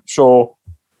still isn't. So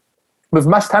we've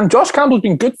missed him. Josh Campbell's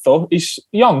been good though. He's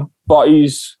young, but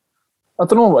he's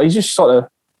just sort of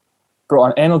brought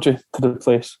an energy to the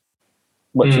place,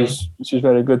 which is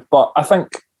very good. But I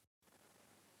think,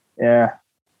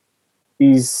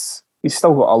 he's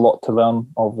still got a lot to learn,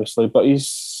 obviously, but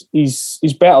he's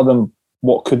better than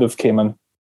what could have came in,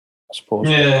 I suppose.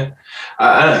 Yeah,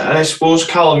 and I suppose,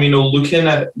 Callum, looking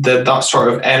at that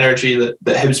sort of energy that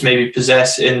Hibs maybe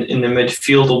possess in the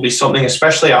midfield will be something,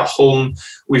 especially at home.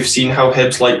 We've seen how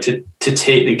Hibs like to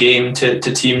take the game to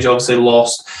teams. Obviously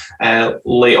lost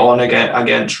late on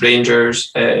against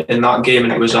Rangers in that game,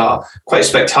 and it was a quite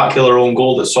spectacular own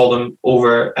goal that saw them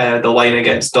over the line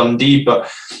against Dundee.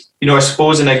 But I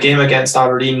suppose in a game against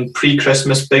Aberdeen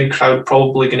pre-Christmas, big crowd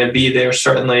probably going to be there,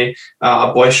 certainly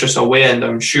a boisterous away end,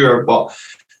 I'm sure. But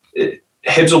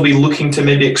Hibs will be looking to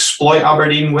maybe exploit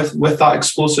Aberdeen with that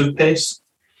explosive pace.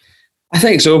 I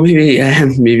think so.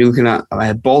 Maybe looking at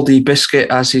Baldy Biscuit,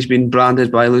 as he's been branded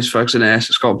by Lewis Ferguson and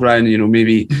Scott Brown.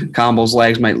 Maybe Campbell's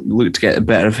legs might look to get the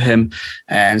better of him,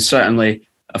 and certainly,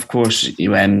 of course,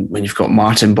 when you've got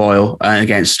Martin Boyle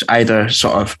against either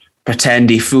sort of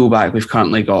pretendy fullback we've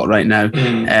currently got right now,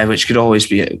 which could always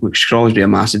be a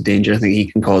massive danger. I think he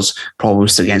can cause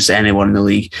problems against anyone in the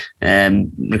league,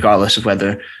 regardless of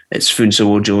whether it's Funso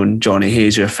Ojo and Johnny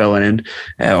Hayes who are filling in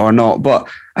or not. But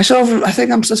I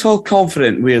think I'm still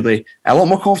confident. Weirdly, a lot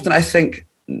more confident, I think,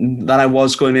 than I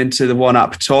was going into the one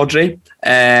up Tawdry.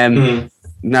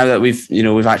 Now that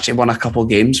we've actually won a couple of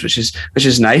games, which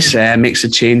is nice, makes a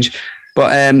change.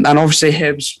 But and obviously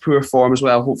Hibs poor form as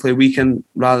well. Hopefully we can,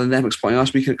 rather than them exploiting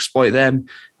us, we can exploit them,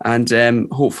 and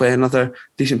hopefully another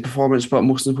decent performance. But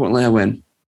most importantly, a win.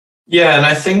 Yeah, and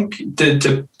I think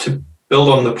to build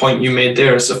on the point you made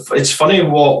there, it's funny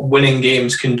what winning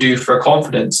games can do for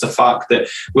confidence. The fact that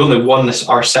we only won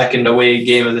our second away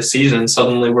game of the season, and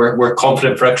suddenly we're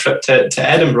confident for a trip to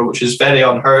Edinburgh, which is very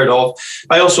unheard of.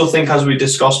 I also think, as we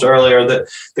discussed earlier, that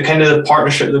the kind of the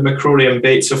partnership that McCrory and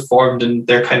Bates have formed and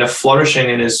they're kind of flourishing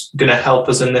in is going to help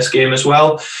us in this game as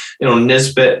well.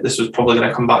 Nisbet, this was probably going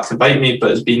to come back to bite me, but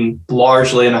has been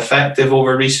largely ineffective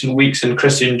over recent weeks, and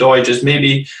Christian Doidge is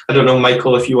maybe, I don't know,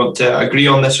 Michael, if you want to agree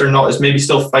on this or not, is maybe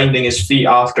still finding his feet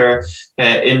after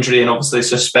injury and obviously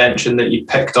suspension that you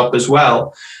picked up as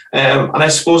well. And I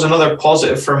suppose another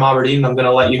positive from Aberdeen, I'm going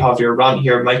to let you have your rant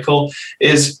here, Michael,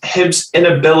 is Hibs'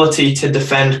 inability to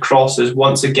defend crosses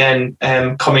once again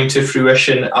coming to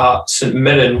fruition at St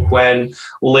Mirren, when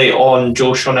late on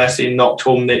Joe Shaughnessy knocked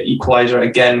home the equaliser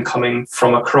again coming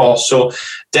from a cross. So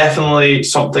definitely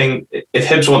something, if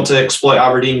Hibs want to exploit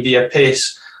Aberdeen via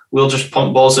pace, we'll just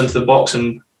pump balls into the box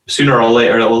and sooner or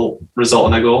later it will result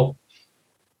in a goal.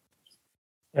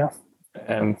 Yeah.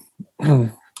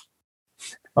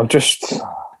 I'll just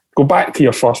go back to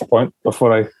your first point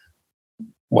before I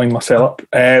wind myself up.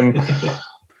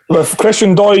 With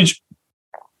Christian Doidge,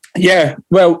 yeah,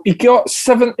 well, he got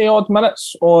 70-odd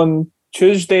minutes on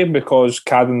Tuesday because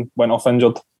Cadden went off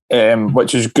injured,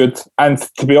 which is good. And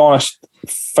to be honest,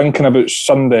 thinking about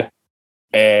Sunday,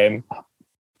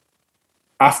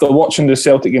 after watching the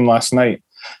Celtic game last night,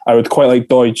 I would quite like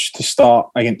Doidge to start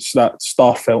against that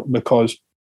Starfelt, because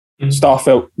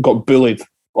Starfelt got bullied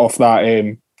off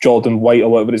that Jordan White or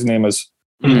whatever his name is.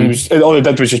 All he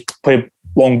did was just play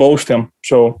long balls to him.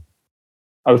 So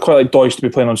I would quite like Doidge to be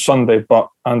playing on Sunday, but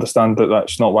I understand that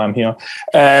that's not why I'm here.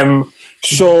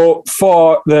 So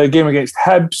for the game against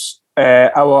Hibs,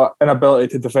 our inability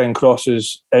to defend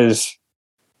crosses is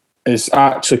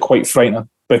actually quite frightening,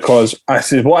 because I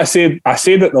said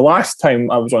it the last time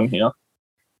I was on here,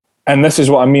 and this is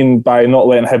what I mean by not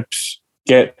letting Hibs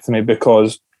get to me,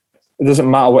 because it doesn't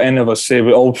matter what any of us say,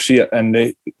 we all see it. And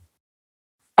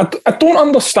I don't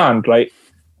understand, right,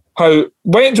 how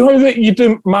you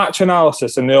do match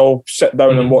analysis and they all sit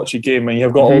down and watch a game, and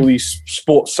you've got all these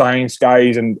sports science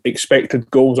guys and expected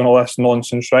goals and all this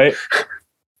nonsense, right?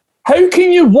 How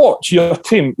can you watch your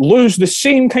team lose the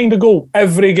same kind of goal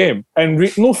every game and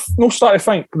no start to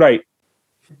think, right,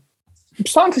 I'm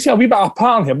starting to see a wee bit of a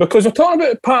pattern here, because they're talking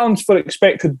about patterns for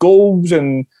expected goals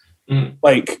and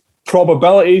like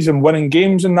probabilities and winning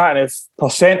games and that, and if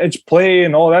percentage play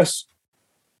and all this.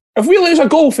 If we lose a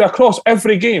goal for a cross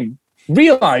every game,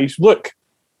 realise, look,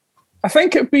 I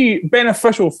think it'd be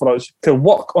beneficial for us to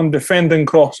work on defending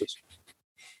crosses.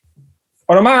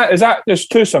 Or is that just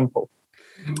too simple?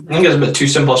 I think it's a bit too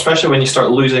simple, especially when you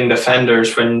start losing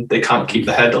defenders when they can't keep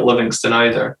the head at Livingston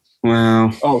either.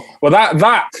 Wow. Oh, well,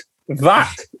 that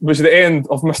was the end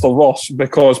of Mr. Ross,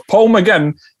 because Paul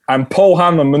McGinn and Paul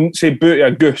Hanlon wouldn't say booty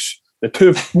a goose. The two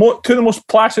of the most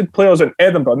placid players in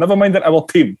Edinburgh, never mind in our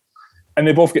team, and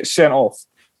they both get sent off.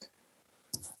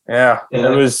 Yeah. It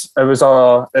was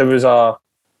a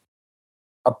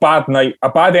bad night, a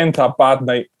bad end to a bad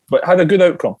night, but had a good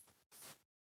outcome.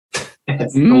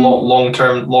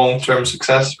 Long-term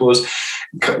success, I suppose.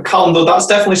 Callum, though, that's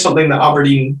definitely something that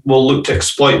Aberdeen will look to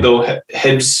exploit, though,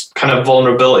 Hibs' kind of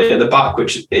vulnerability at the back,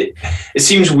 which it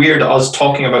seems weird us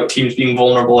talking about teams being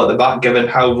vulnerable at the back, given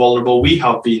how vulnerable we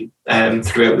have been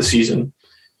throughout the season.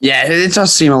 Yeah, it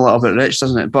does seem a little bit rich,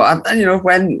 doesn't it? But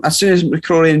as soon as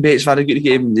McCrory and Bates have had a good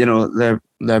game,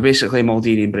 they're basically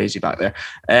Maldini and Brazy back there.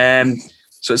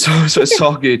 So it's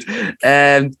all good.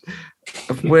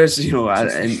 Whereas, in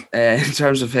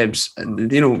terms of Hibs,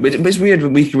 it's weird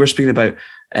when we're speaking about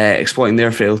exploiting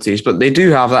their frailties, but they do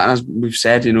have that, and as we've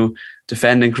said,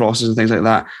 defending crosses and things like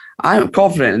that. I'm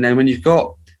confident, and then when you've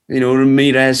got,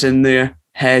 Ramirez in there,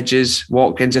 Hedges,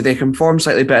 Watkins, if they can perform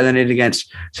slightly better than they did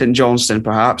against St Johnstone,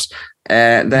 perhaps,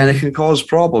 then it can cause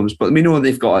problems. But we know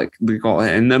they've got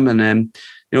it in them, and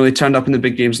they turned up in the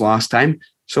big games last time,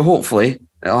 so hopefully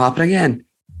it'll happen again.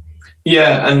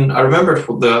 Yeah, and I remembered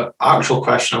what the actual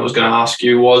question I was going to ask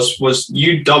you was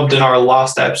you dubbed in our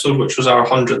last episode, which was our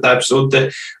 100th episode,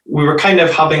 that we were kind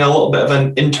of having a little bit of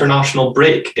an international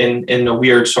break in a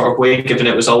weird sort of way, given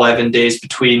it was 11 days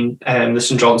between the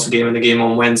St Johnstone game and the game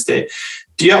on Wednesday.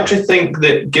 Do you actually think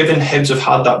that, given Hibs have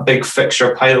had that big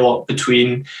fixture pile-up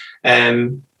between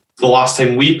the last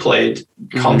time we played,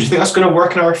 do you think that's going to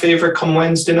work in our favour come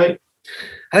Wednesday night?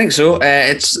 I think so.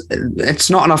 It's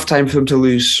not enough time for them to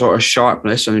lose sort of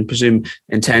sharpness. I presume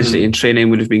intensity in training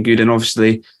would have been good, and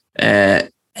obviously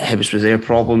Hibs with their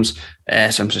problems,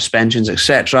 some suspensions,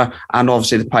 etc., and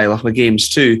obviously the pile up of games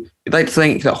too. You'd like to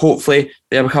think that hopefully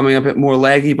they're becoming a bit more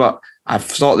leggy, but I've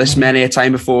thought this many a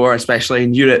time before, especially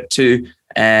in Europe too.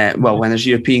 When there's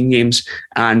European games,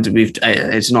 and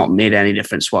it's not made any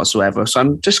difference whatsoever. So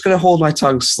I'm just going to hold my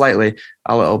tongue slightly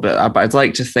a little bit, but I'd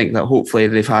like to think that hopefully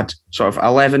they've had sort of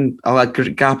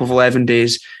a gap of 11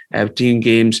 days between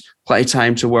games, plenty of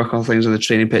time to work on things on the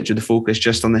training pitch with the focus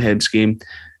just on the Hibs game,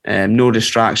 no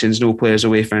distractions, no players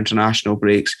away for international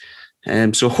breaks.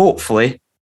 So hopefully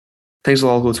things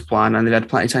will all go to plan, and they've had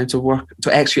plenty of time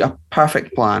to execute a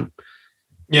perfect plan.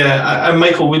 Yeah, and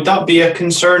Michael, would that be a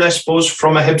concern, I suppose,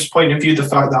 from a Hibs point of view, the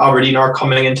fact that Aberdeen are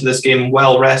coming into this game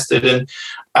well rested? And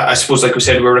I suppose, like we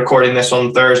said, we're recording this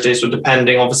on Thursday, so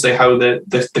depending obviously how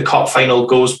the cup final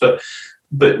goes, but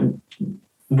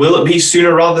will it be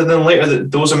sooner rather than later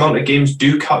that those amount of games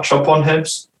do catch up on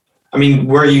Hibs? I mean,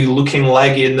 were you looking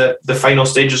leggy in the final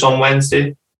stages on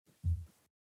Wednesday?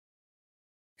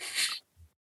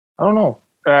 I don't know.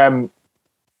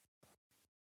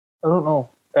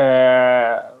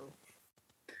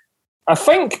 I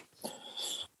think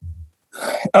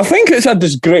it's a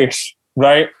disgrace,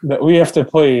 right, that we have to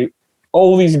play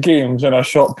all these games in a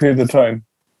short period of time.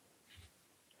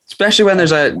 Especially when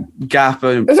there's a gap,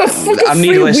 a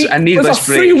needless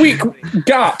break. 3-week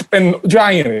gap in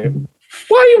January.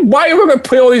 Why are we going to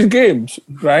play all these games,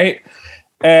 right?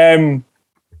 And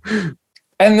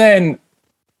then,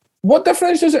 what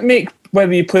difference does it make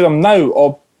whether you play them now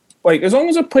or, like, as long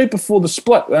as I played before the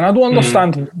split? Then I don't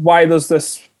understand why there's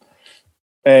this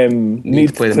need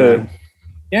to play them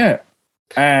now.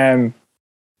 Yeah.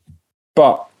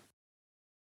 But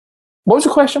what was the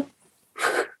question?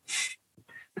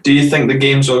 Do you think the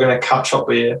games are going to catch up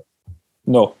with you?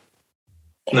 No.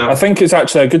 I think it's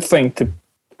actually a good thing to.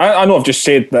 I know I've just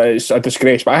said that it's a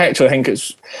disgrace, but I actually think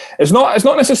it's not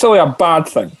necessarily a bad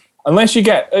thing, unless you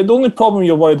get the only problem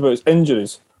you're worried about is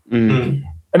injuries. And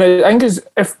I think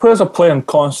if players are playing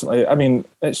constantly, I mean,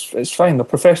 it's fine. They're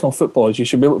professional footballers. You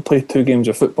should be able to play 2 games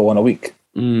of football in a week.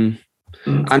 And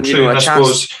a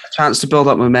chance to build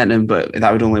up momentum, but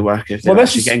that would only work if they're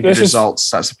actually getting good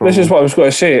results. That's the problem. This is what I was going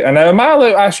to say. And am I allowed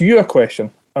to ask you a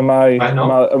question? Right.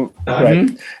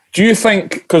 Do you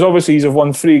think, because obviously you've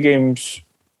won 3 games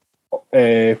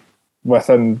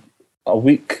within a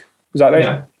week, is that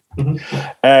right?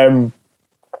 Yeah.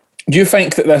 Do you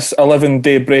think that this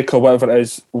 11-day break or whatever it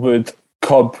is would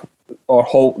curb or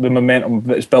halt the momentum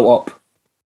that's built up?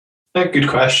 Good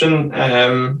question. I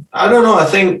don't know. I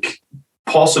think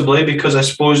possibly, because I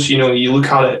suppose, you look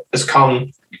at it as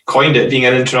Callum coined it, being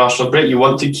an international break. You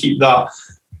want to keep that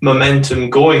momentum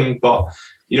going. But,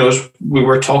 as we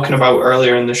were talking about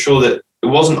earlier in the show, that it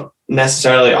wasn't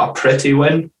necessarily a pretty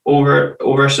win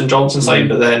over St Johnstone side,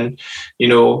 but then,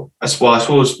 I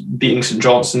suppose beating St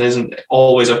Johnstone isn't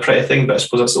always a pretty thing, but I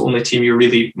suppose that's the only team you're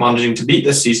really managing to beat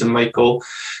this season, Michael.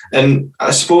 And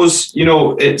I suppose,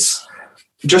 it's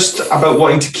just about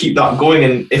wanting to keep that going,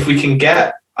 and if we can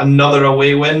get another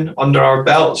away win under our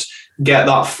belts, get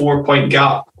that 4-point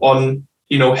gap on,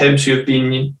 Hibs, who have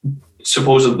been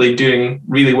supposedly doing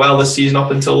really well this season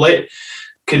up until late,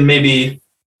 can maybe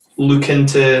look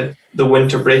into the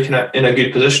winter break in a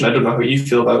good position. I don't know how you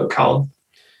feel about it, Callum.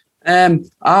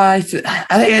 I think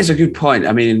it's a good point.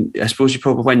 I mean, I suppose you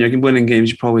probably, when you're winning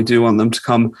games, you probably do want them to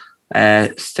come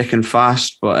thick and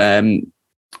fast. But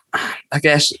I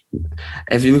guess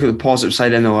if you look at the positive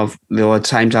side, then they'll have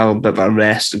time to have a bit of a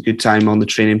rest, a good time on the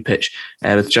training pitch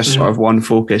with just sort of one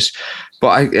focus.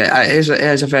 But it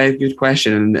is a very good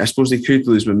question, and I suppose they could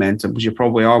lose momentum, because you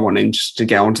probably are wanting just to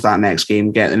get onto that next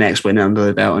game, get the next win under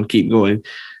the belt, and keep going.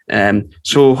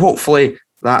 So hopefully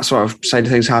that sort of side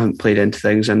of things haven't played into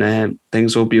things, and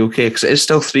things will be okay, because it is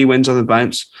still 3 wins on the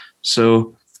bounce.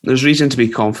 So there's reason to be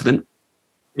confident.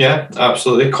 Yeah,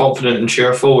 absolutely confident and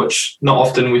cheerful, which not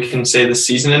often we can say this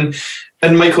season. And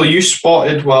And Michael, you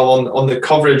spotted well on the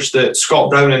coverage that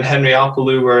Scott Brown and Henry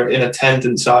Apollo were in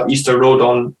attendance at Easter Road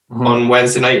on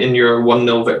Wednesday night in your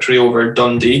 1-0 victory over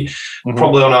Dundee,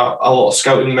 probably on a little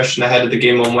scouting mission ahead of the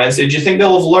game on Wednesday. Do you think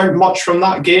they'll have learned much from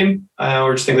that game,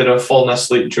 or do you think they'd have fallen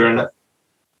asleep during it?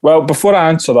 Well, before I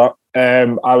answer that,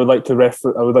 I would like to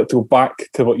go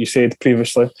back to what you said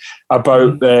previously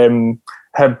about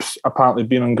Hibs apparently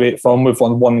being on great form. We've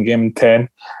won 1 game in 10.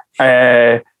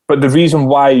 But the reason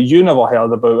why you never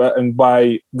heard about it and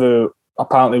why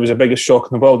apparently was the biggest shock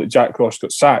in the world that Jack Ross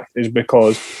got sacked is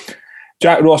because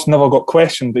Jack Ross never got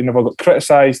questioned. He never got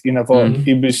criticised. He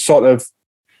was sort of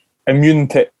immune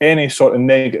to any sort of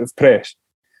negative press.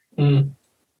 If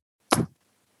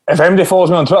anybody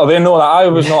follows me on Twitter, they know that I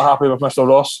was not happy with Mr.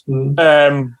 Ross.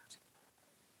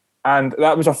 And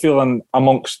that was a feeling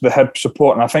amongst the Hibs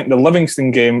support. And I think the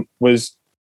Livingston game was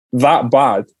that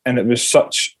bad, and it was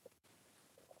such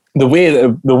the way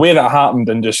that happened,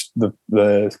 and just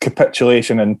the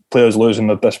capitulation and players losing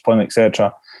their discipline,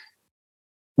 etc.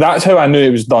 That's how I knew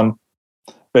it was done,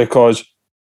 because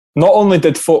not only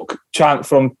did folk chant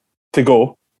for him to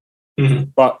go,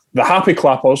 but the happy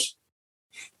clappers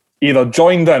either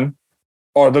joined in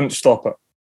or didn't stop it.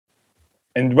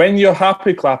 And when your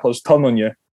happy clappers turn on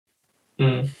you,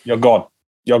 you're gone.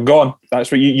 You're gone. That's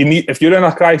what you need. If you're in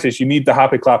a crisis, you need the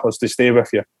happy clappers to stay with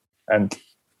you. And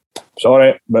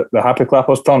sorry, but the happy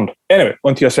clappers turned. Anyway,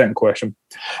 on to your second question.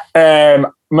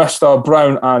 Mr.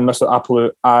 Brown and Mr.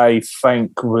 Apollo, I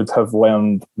think, would have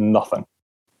learned nothing.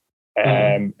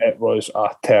 It was a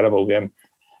terrible game.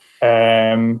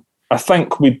 I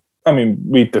think we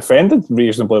defended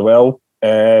reasonably well.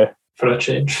 For a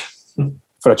change.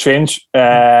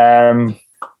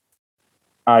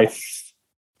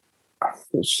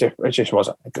 It just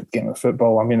wasn't a good game of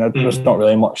football. I mean, there's not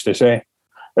really much to say.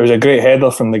 It was a great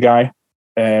header from the guy.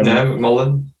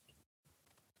 McMullen.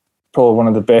 Probably one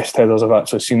of the best headers I've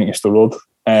actually seen at Easter Road.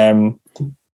 But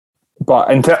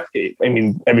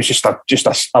it was just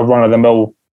a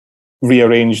run-of-the-mill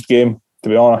rearranged game, to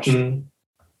be honest.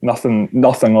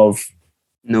 Nothing of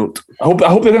note. I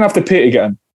hope they didn't have to pay to get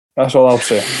in. That's all I'll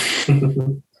say.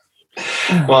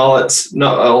 Well,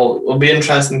 it'll be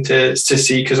interesting to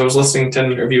see, because I was listening to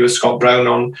an interview with Scott Brown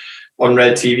on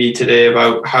Red TV today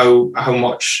about how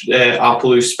much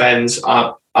Apollo spends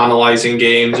analysing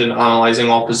games and analysing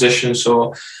opposition.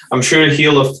 So I'm sure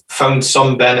he'll have found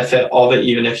some benefit of it,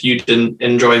 even if you didn't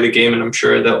enjoy the game. And I'm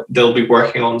sure that they'll be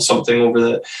working on something over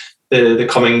the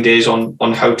coming days on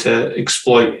how to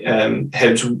exploit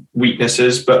Hibs'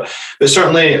 weaknesses. But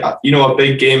certainly, a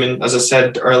big game, and as I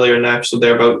said earlier in the episode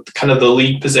there, about kind of the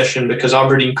league position, because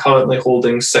Aberdeen currently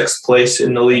holding 6th place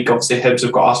in the league. Obviously, Hibs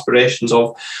have got aspirations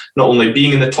of not only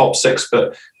being in the top 6,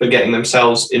 but getting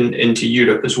themselves into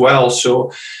Europe as well.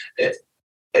 So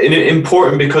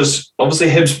important, because obviously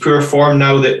Hibs' poor form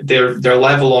now, that they're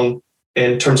level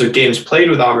in terms of games played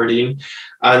with Aberdeen,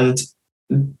 and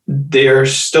they're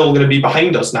still going to be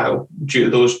behind us now due to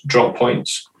those drop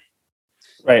points.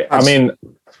 Right. I mean,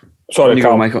 sorry,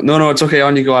 Carl. Go, Michael. No, it's okay.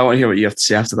 On you go. I want to hear what you have to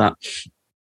say after that.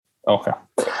 Okay.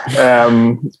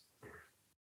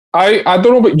 I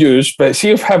don't know about yous, but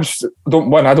see if Hibs don't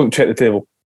win, I don't check the table.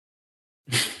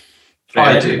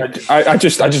 I do. I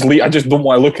just don't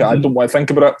want to look at it. I don't want to think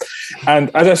about it.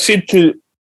 And as I said, the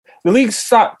league's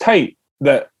that tight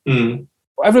that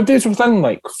everybody's within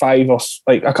like 5 or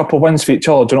like a couple of wins for each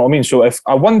other. Do you know what I mean? So if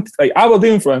I won, like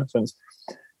Aberdeen, for instance,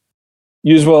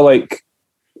 yous were like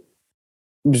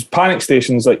panic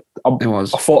stations like a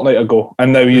fortnight ago,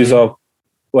 and now yous are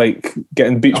like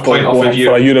getting beach ball for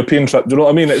a European trip. Do you know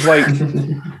what I mean? It's like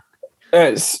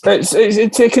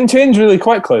it can change really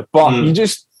quickly, but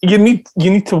you need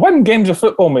to win games of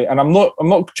football, mate. And I'm not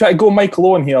trying to go Michael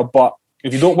Owen here, but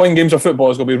if you don't win games of football,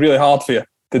 it's going to be really hard for you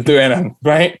to do anything,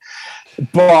 right?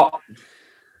 But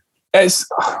I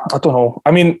don't know.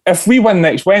 I mean, if we win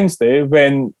next Wednesday,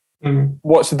 then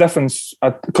what's the difference?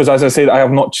 Because as I said, I've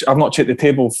not checked the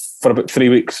table for about 3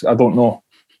 weeks. I don't know.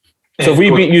 So if we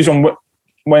beat you on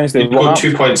Wednesday, we'll go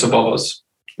 2 points above us.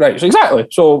 Right. So exactly.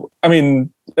 So I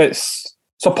mean, it's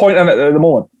a point in it at the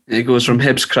moment. It goes from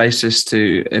Hibs crisis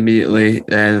to immediately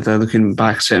they're looking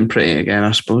back, sitting pretty again,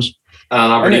 I suppose.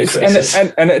 And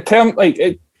it turned like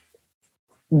it.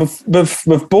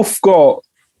 We've both got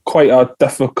quite a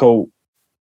difficult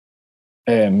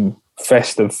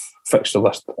festive fixture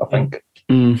list, I think.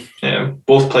 Yeah,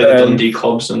 both play the Dundee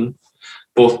clubs and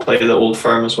both play the Old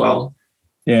Firm as well.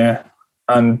 Yeah,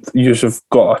 and you have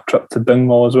got a trip to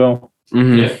Dingwall as well.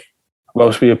 Yeah,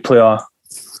 whilst we play our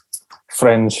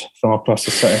friends from across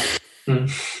the city.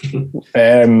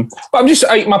 But I'm just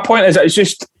my point is that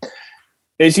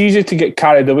it's easy to get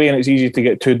carried away and it's easy to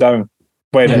get too down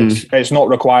when it's not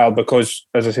required because,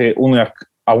 as I say, only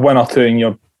a win or two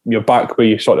and you're back where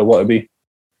you sort of want to be.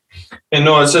 And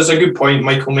no, it's a good point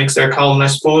Michael makes there, Callum. And I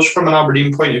suppose from an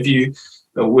Aberdeen point of view,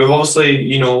 we've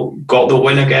obviously, got the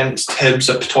win against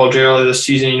Hibs at Pittodrie earlier this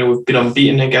season. We've been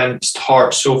unbeaten against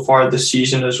Hearts so far this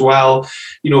season as well.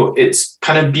 It's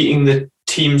kind of beating the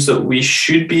teams that we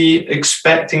should be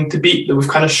expecting to beat that we've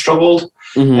kind of struggled.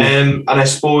 And I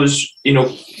suppose,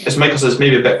 as Michael says,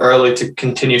 maybe a bit early to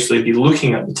continuously be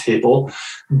looking at the table,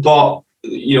 but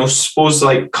suppose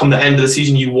like come the end of the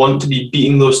season, you want to be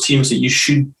beating those teams that you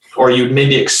should or you would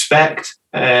maybe expect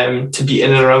to be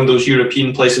in and around those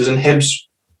European places, and Hibs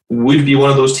would be one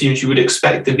of those teams you would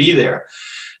expect to be there.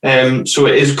 So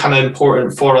it is kind of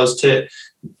important for us to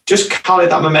just carry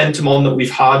that momentum on that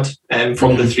we've had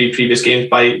from the 3 previous games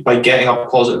by getting a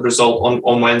positive result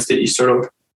on Wednesday at Easter Road.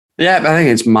 Yeah, I think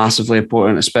it's massively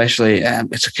important, especially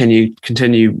can you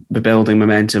continue building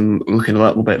momentum, looking a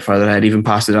little bit further ahead, even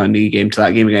past the Dundee game to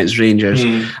that game against Rangers,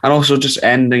 and also just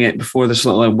ending it before this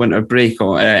little winter break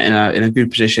or in a good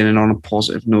position and on a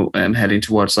positive note, heading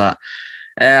towards that.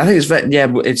 I think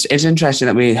it's interesting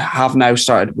that we have now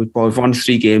started. We've won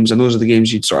 3 games, and those are the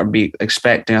games you'd sort of be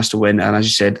expecting us to win. And as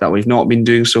you said, that we've not been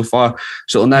doing so far.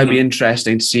 So it'll now be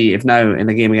interesting to see if now in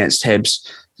the game against Hibs,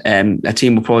 a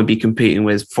team will probably be competing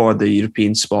with for the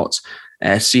European spots.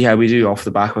 See how we do off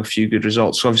the back of a few good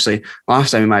results. So obviously,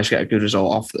 last time we managed to get a good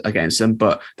result off against them,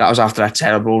 but that was after a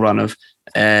terrible run of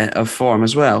form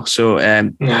as well. So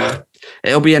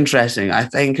it'll be interesting. I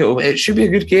think it should be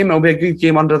a good game. It'll be a good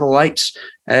game under the lights,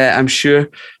 I'm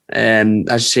sure. As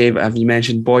you say, have you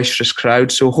mentioned boisterous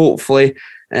crowd? So hopefully,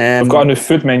 we've got a new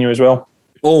food menu as well.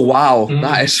 Oh wow,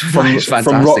 that is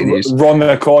fantastic news. Ron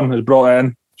McCon has brought it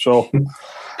in. So.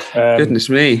 Goodness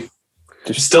me.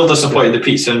 Still disappointed the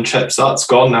pizza and chips. That's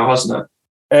gone now, hasn't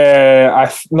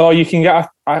it? No, you can get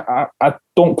I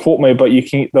don't quote me, but you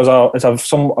can. There's a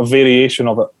variation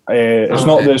of it.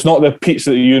 It's not the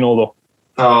pizza that though.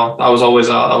 Oh, that was always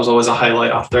a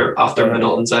highlight after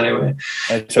Middleton's anyway.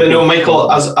 But no, Michael,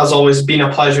 as always, been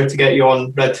a pleasure to get you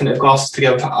on Red Tinted Glasses to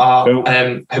give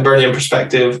a Hibernian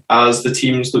perspective as the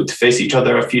teams look to face each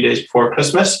other a few days before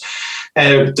Christmas.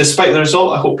 Despite the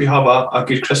result, I hope you have a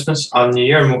good Christmas and New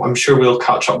Year, and I'm sure we'll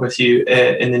catch up with you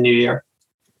in the new year.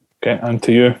 Okay, and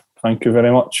to you, thank you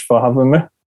very much for having me.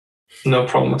 No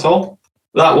problem at all.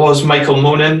 That was Michael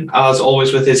Monin, as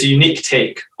always, with his unique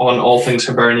take on all things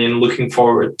Hibernian. Looking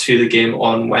forward to the game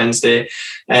on Wednesday.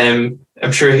 I'm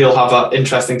sure he'll have an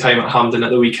interesting time at Hampden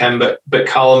at the weekend. But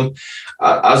Callum,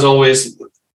 as always,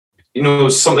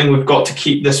 something we've got to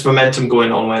keep this momentum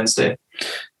going on Wednesday.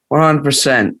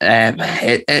 100%.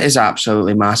 It is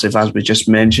absolutely massive, as we just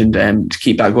mentioned, to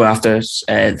keep that going after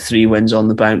 3 wins on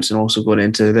the bounce and also going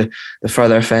into the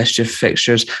further festive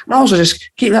fixtures. And also just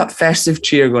keep that festive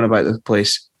cheer going about the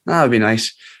place. That would be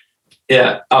nice.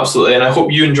 Yeah, absolutely. And I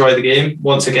hope you enjoy the game.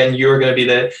 Once again, you're going to be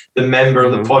the member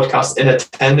of the podcast in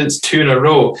attendance 2 in a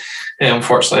row.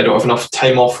 Unfortunately, I don't have enough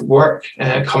time off work.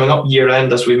 Coming up year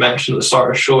end, as we mentioned at the start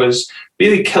of the show, is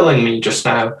really killing me just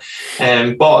now.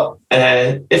 But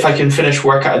if I can finish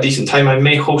work at a decent time, I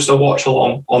may host a watch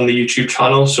along on the YouTube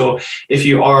channel. So if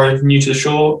you are new to the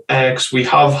show, because we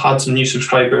have had some new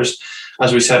subscribers,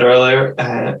 as we said earlier,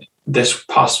 this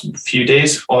past few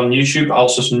days on YouTube,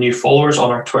 also some new followers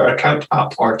on our Twitter account at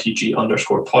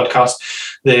 @RTG_podcast.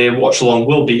 The watch along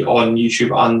will be on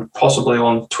YouTube and possibly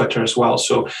on Twitter as well.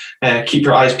 So keep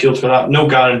your eyes peeled for that. No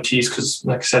guarantees, because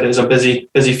like I said, it's a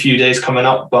busy few days coming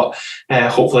up, but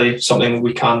hopefully something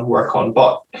we can work on.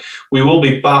 But we will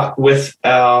be back with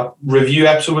a review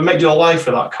episode. We might do a live for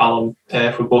that, Callum,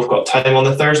 if we've both got time on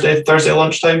the Thursday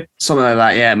lunchtime. Something like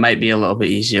that, yeah. It might be a little bit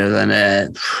easier than,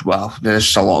 there's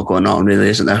just a lot going on, really,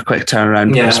 isn't there? Quick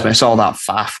turnaround, Christmas, all that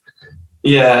faff.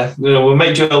 Yeah, we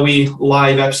might do a wee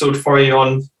live episode for you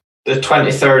on the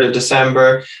 23rd of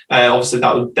December. Obviously,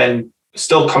 that would then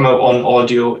still come out on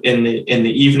audio in the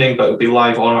evening, but it'll be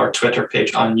live on our Twitter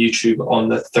page and YouTube on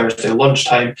the Thursday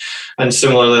lunchtime. And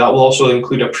similarly, that will also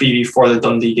include a preview for the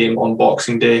Dundee game on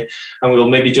Boxing Day. And we'll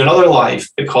maybe do another live,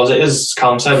 because it is, as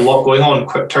Callum said, a lot going on,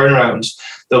 quick turnarounds.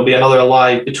 There'll be another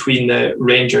live between the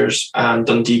Rangers and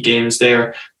Dundee games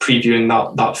there, previewing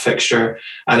that fixture.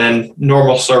 And then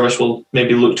normal service will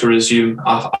maybe look to resume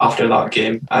after that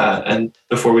game. And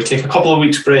before we take a couple of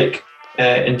weeks break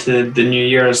into the new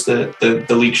year as the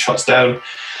league shuts down,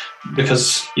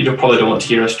 because you probably don't want to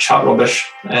hear us chat rubbish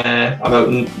about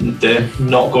the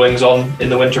not goings on in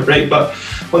the winter break. But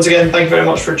once again, thank you very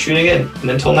much for tuning in, and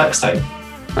until next time.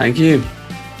 Thank you.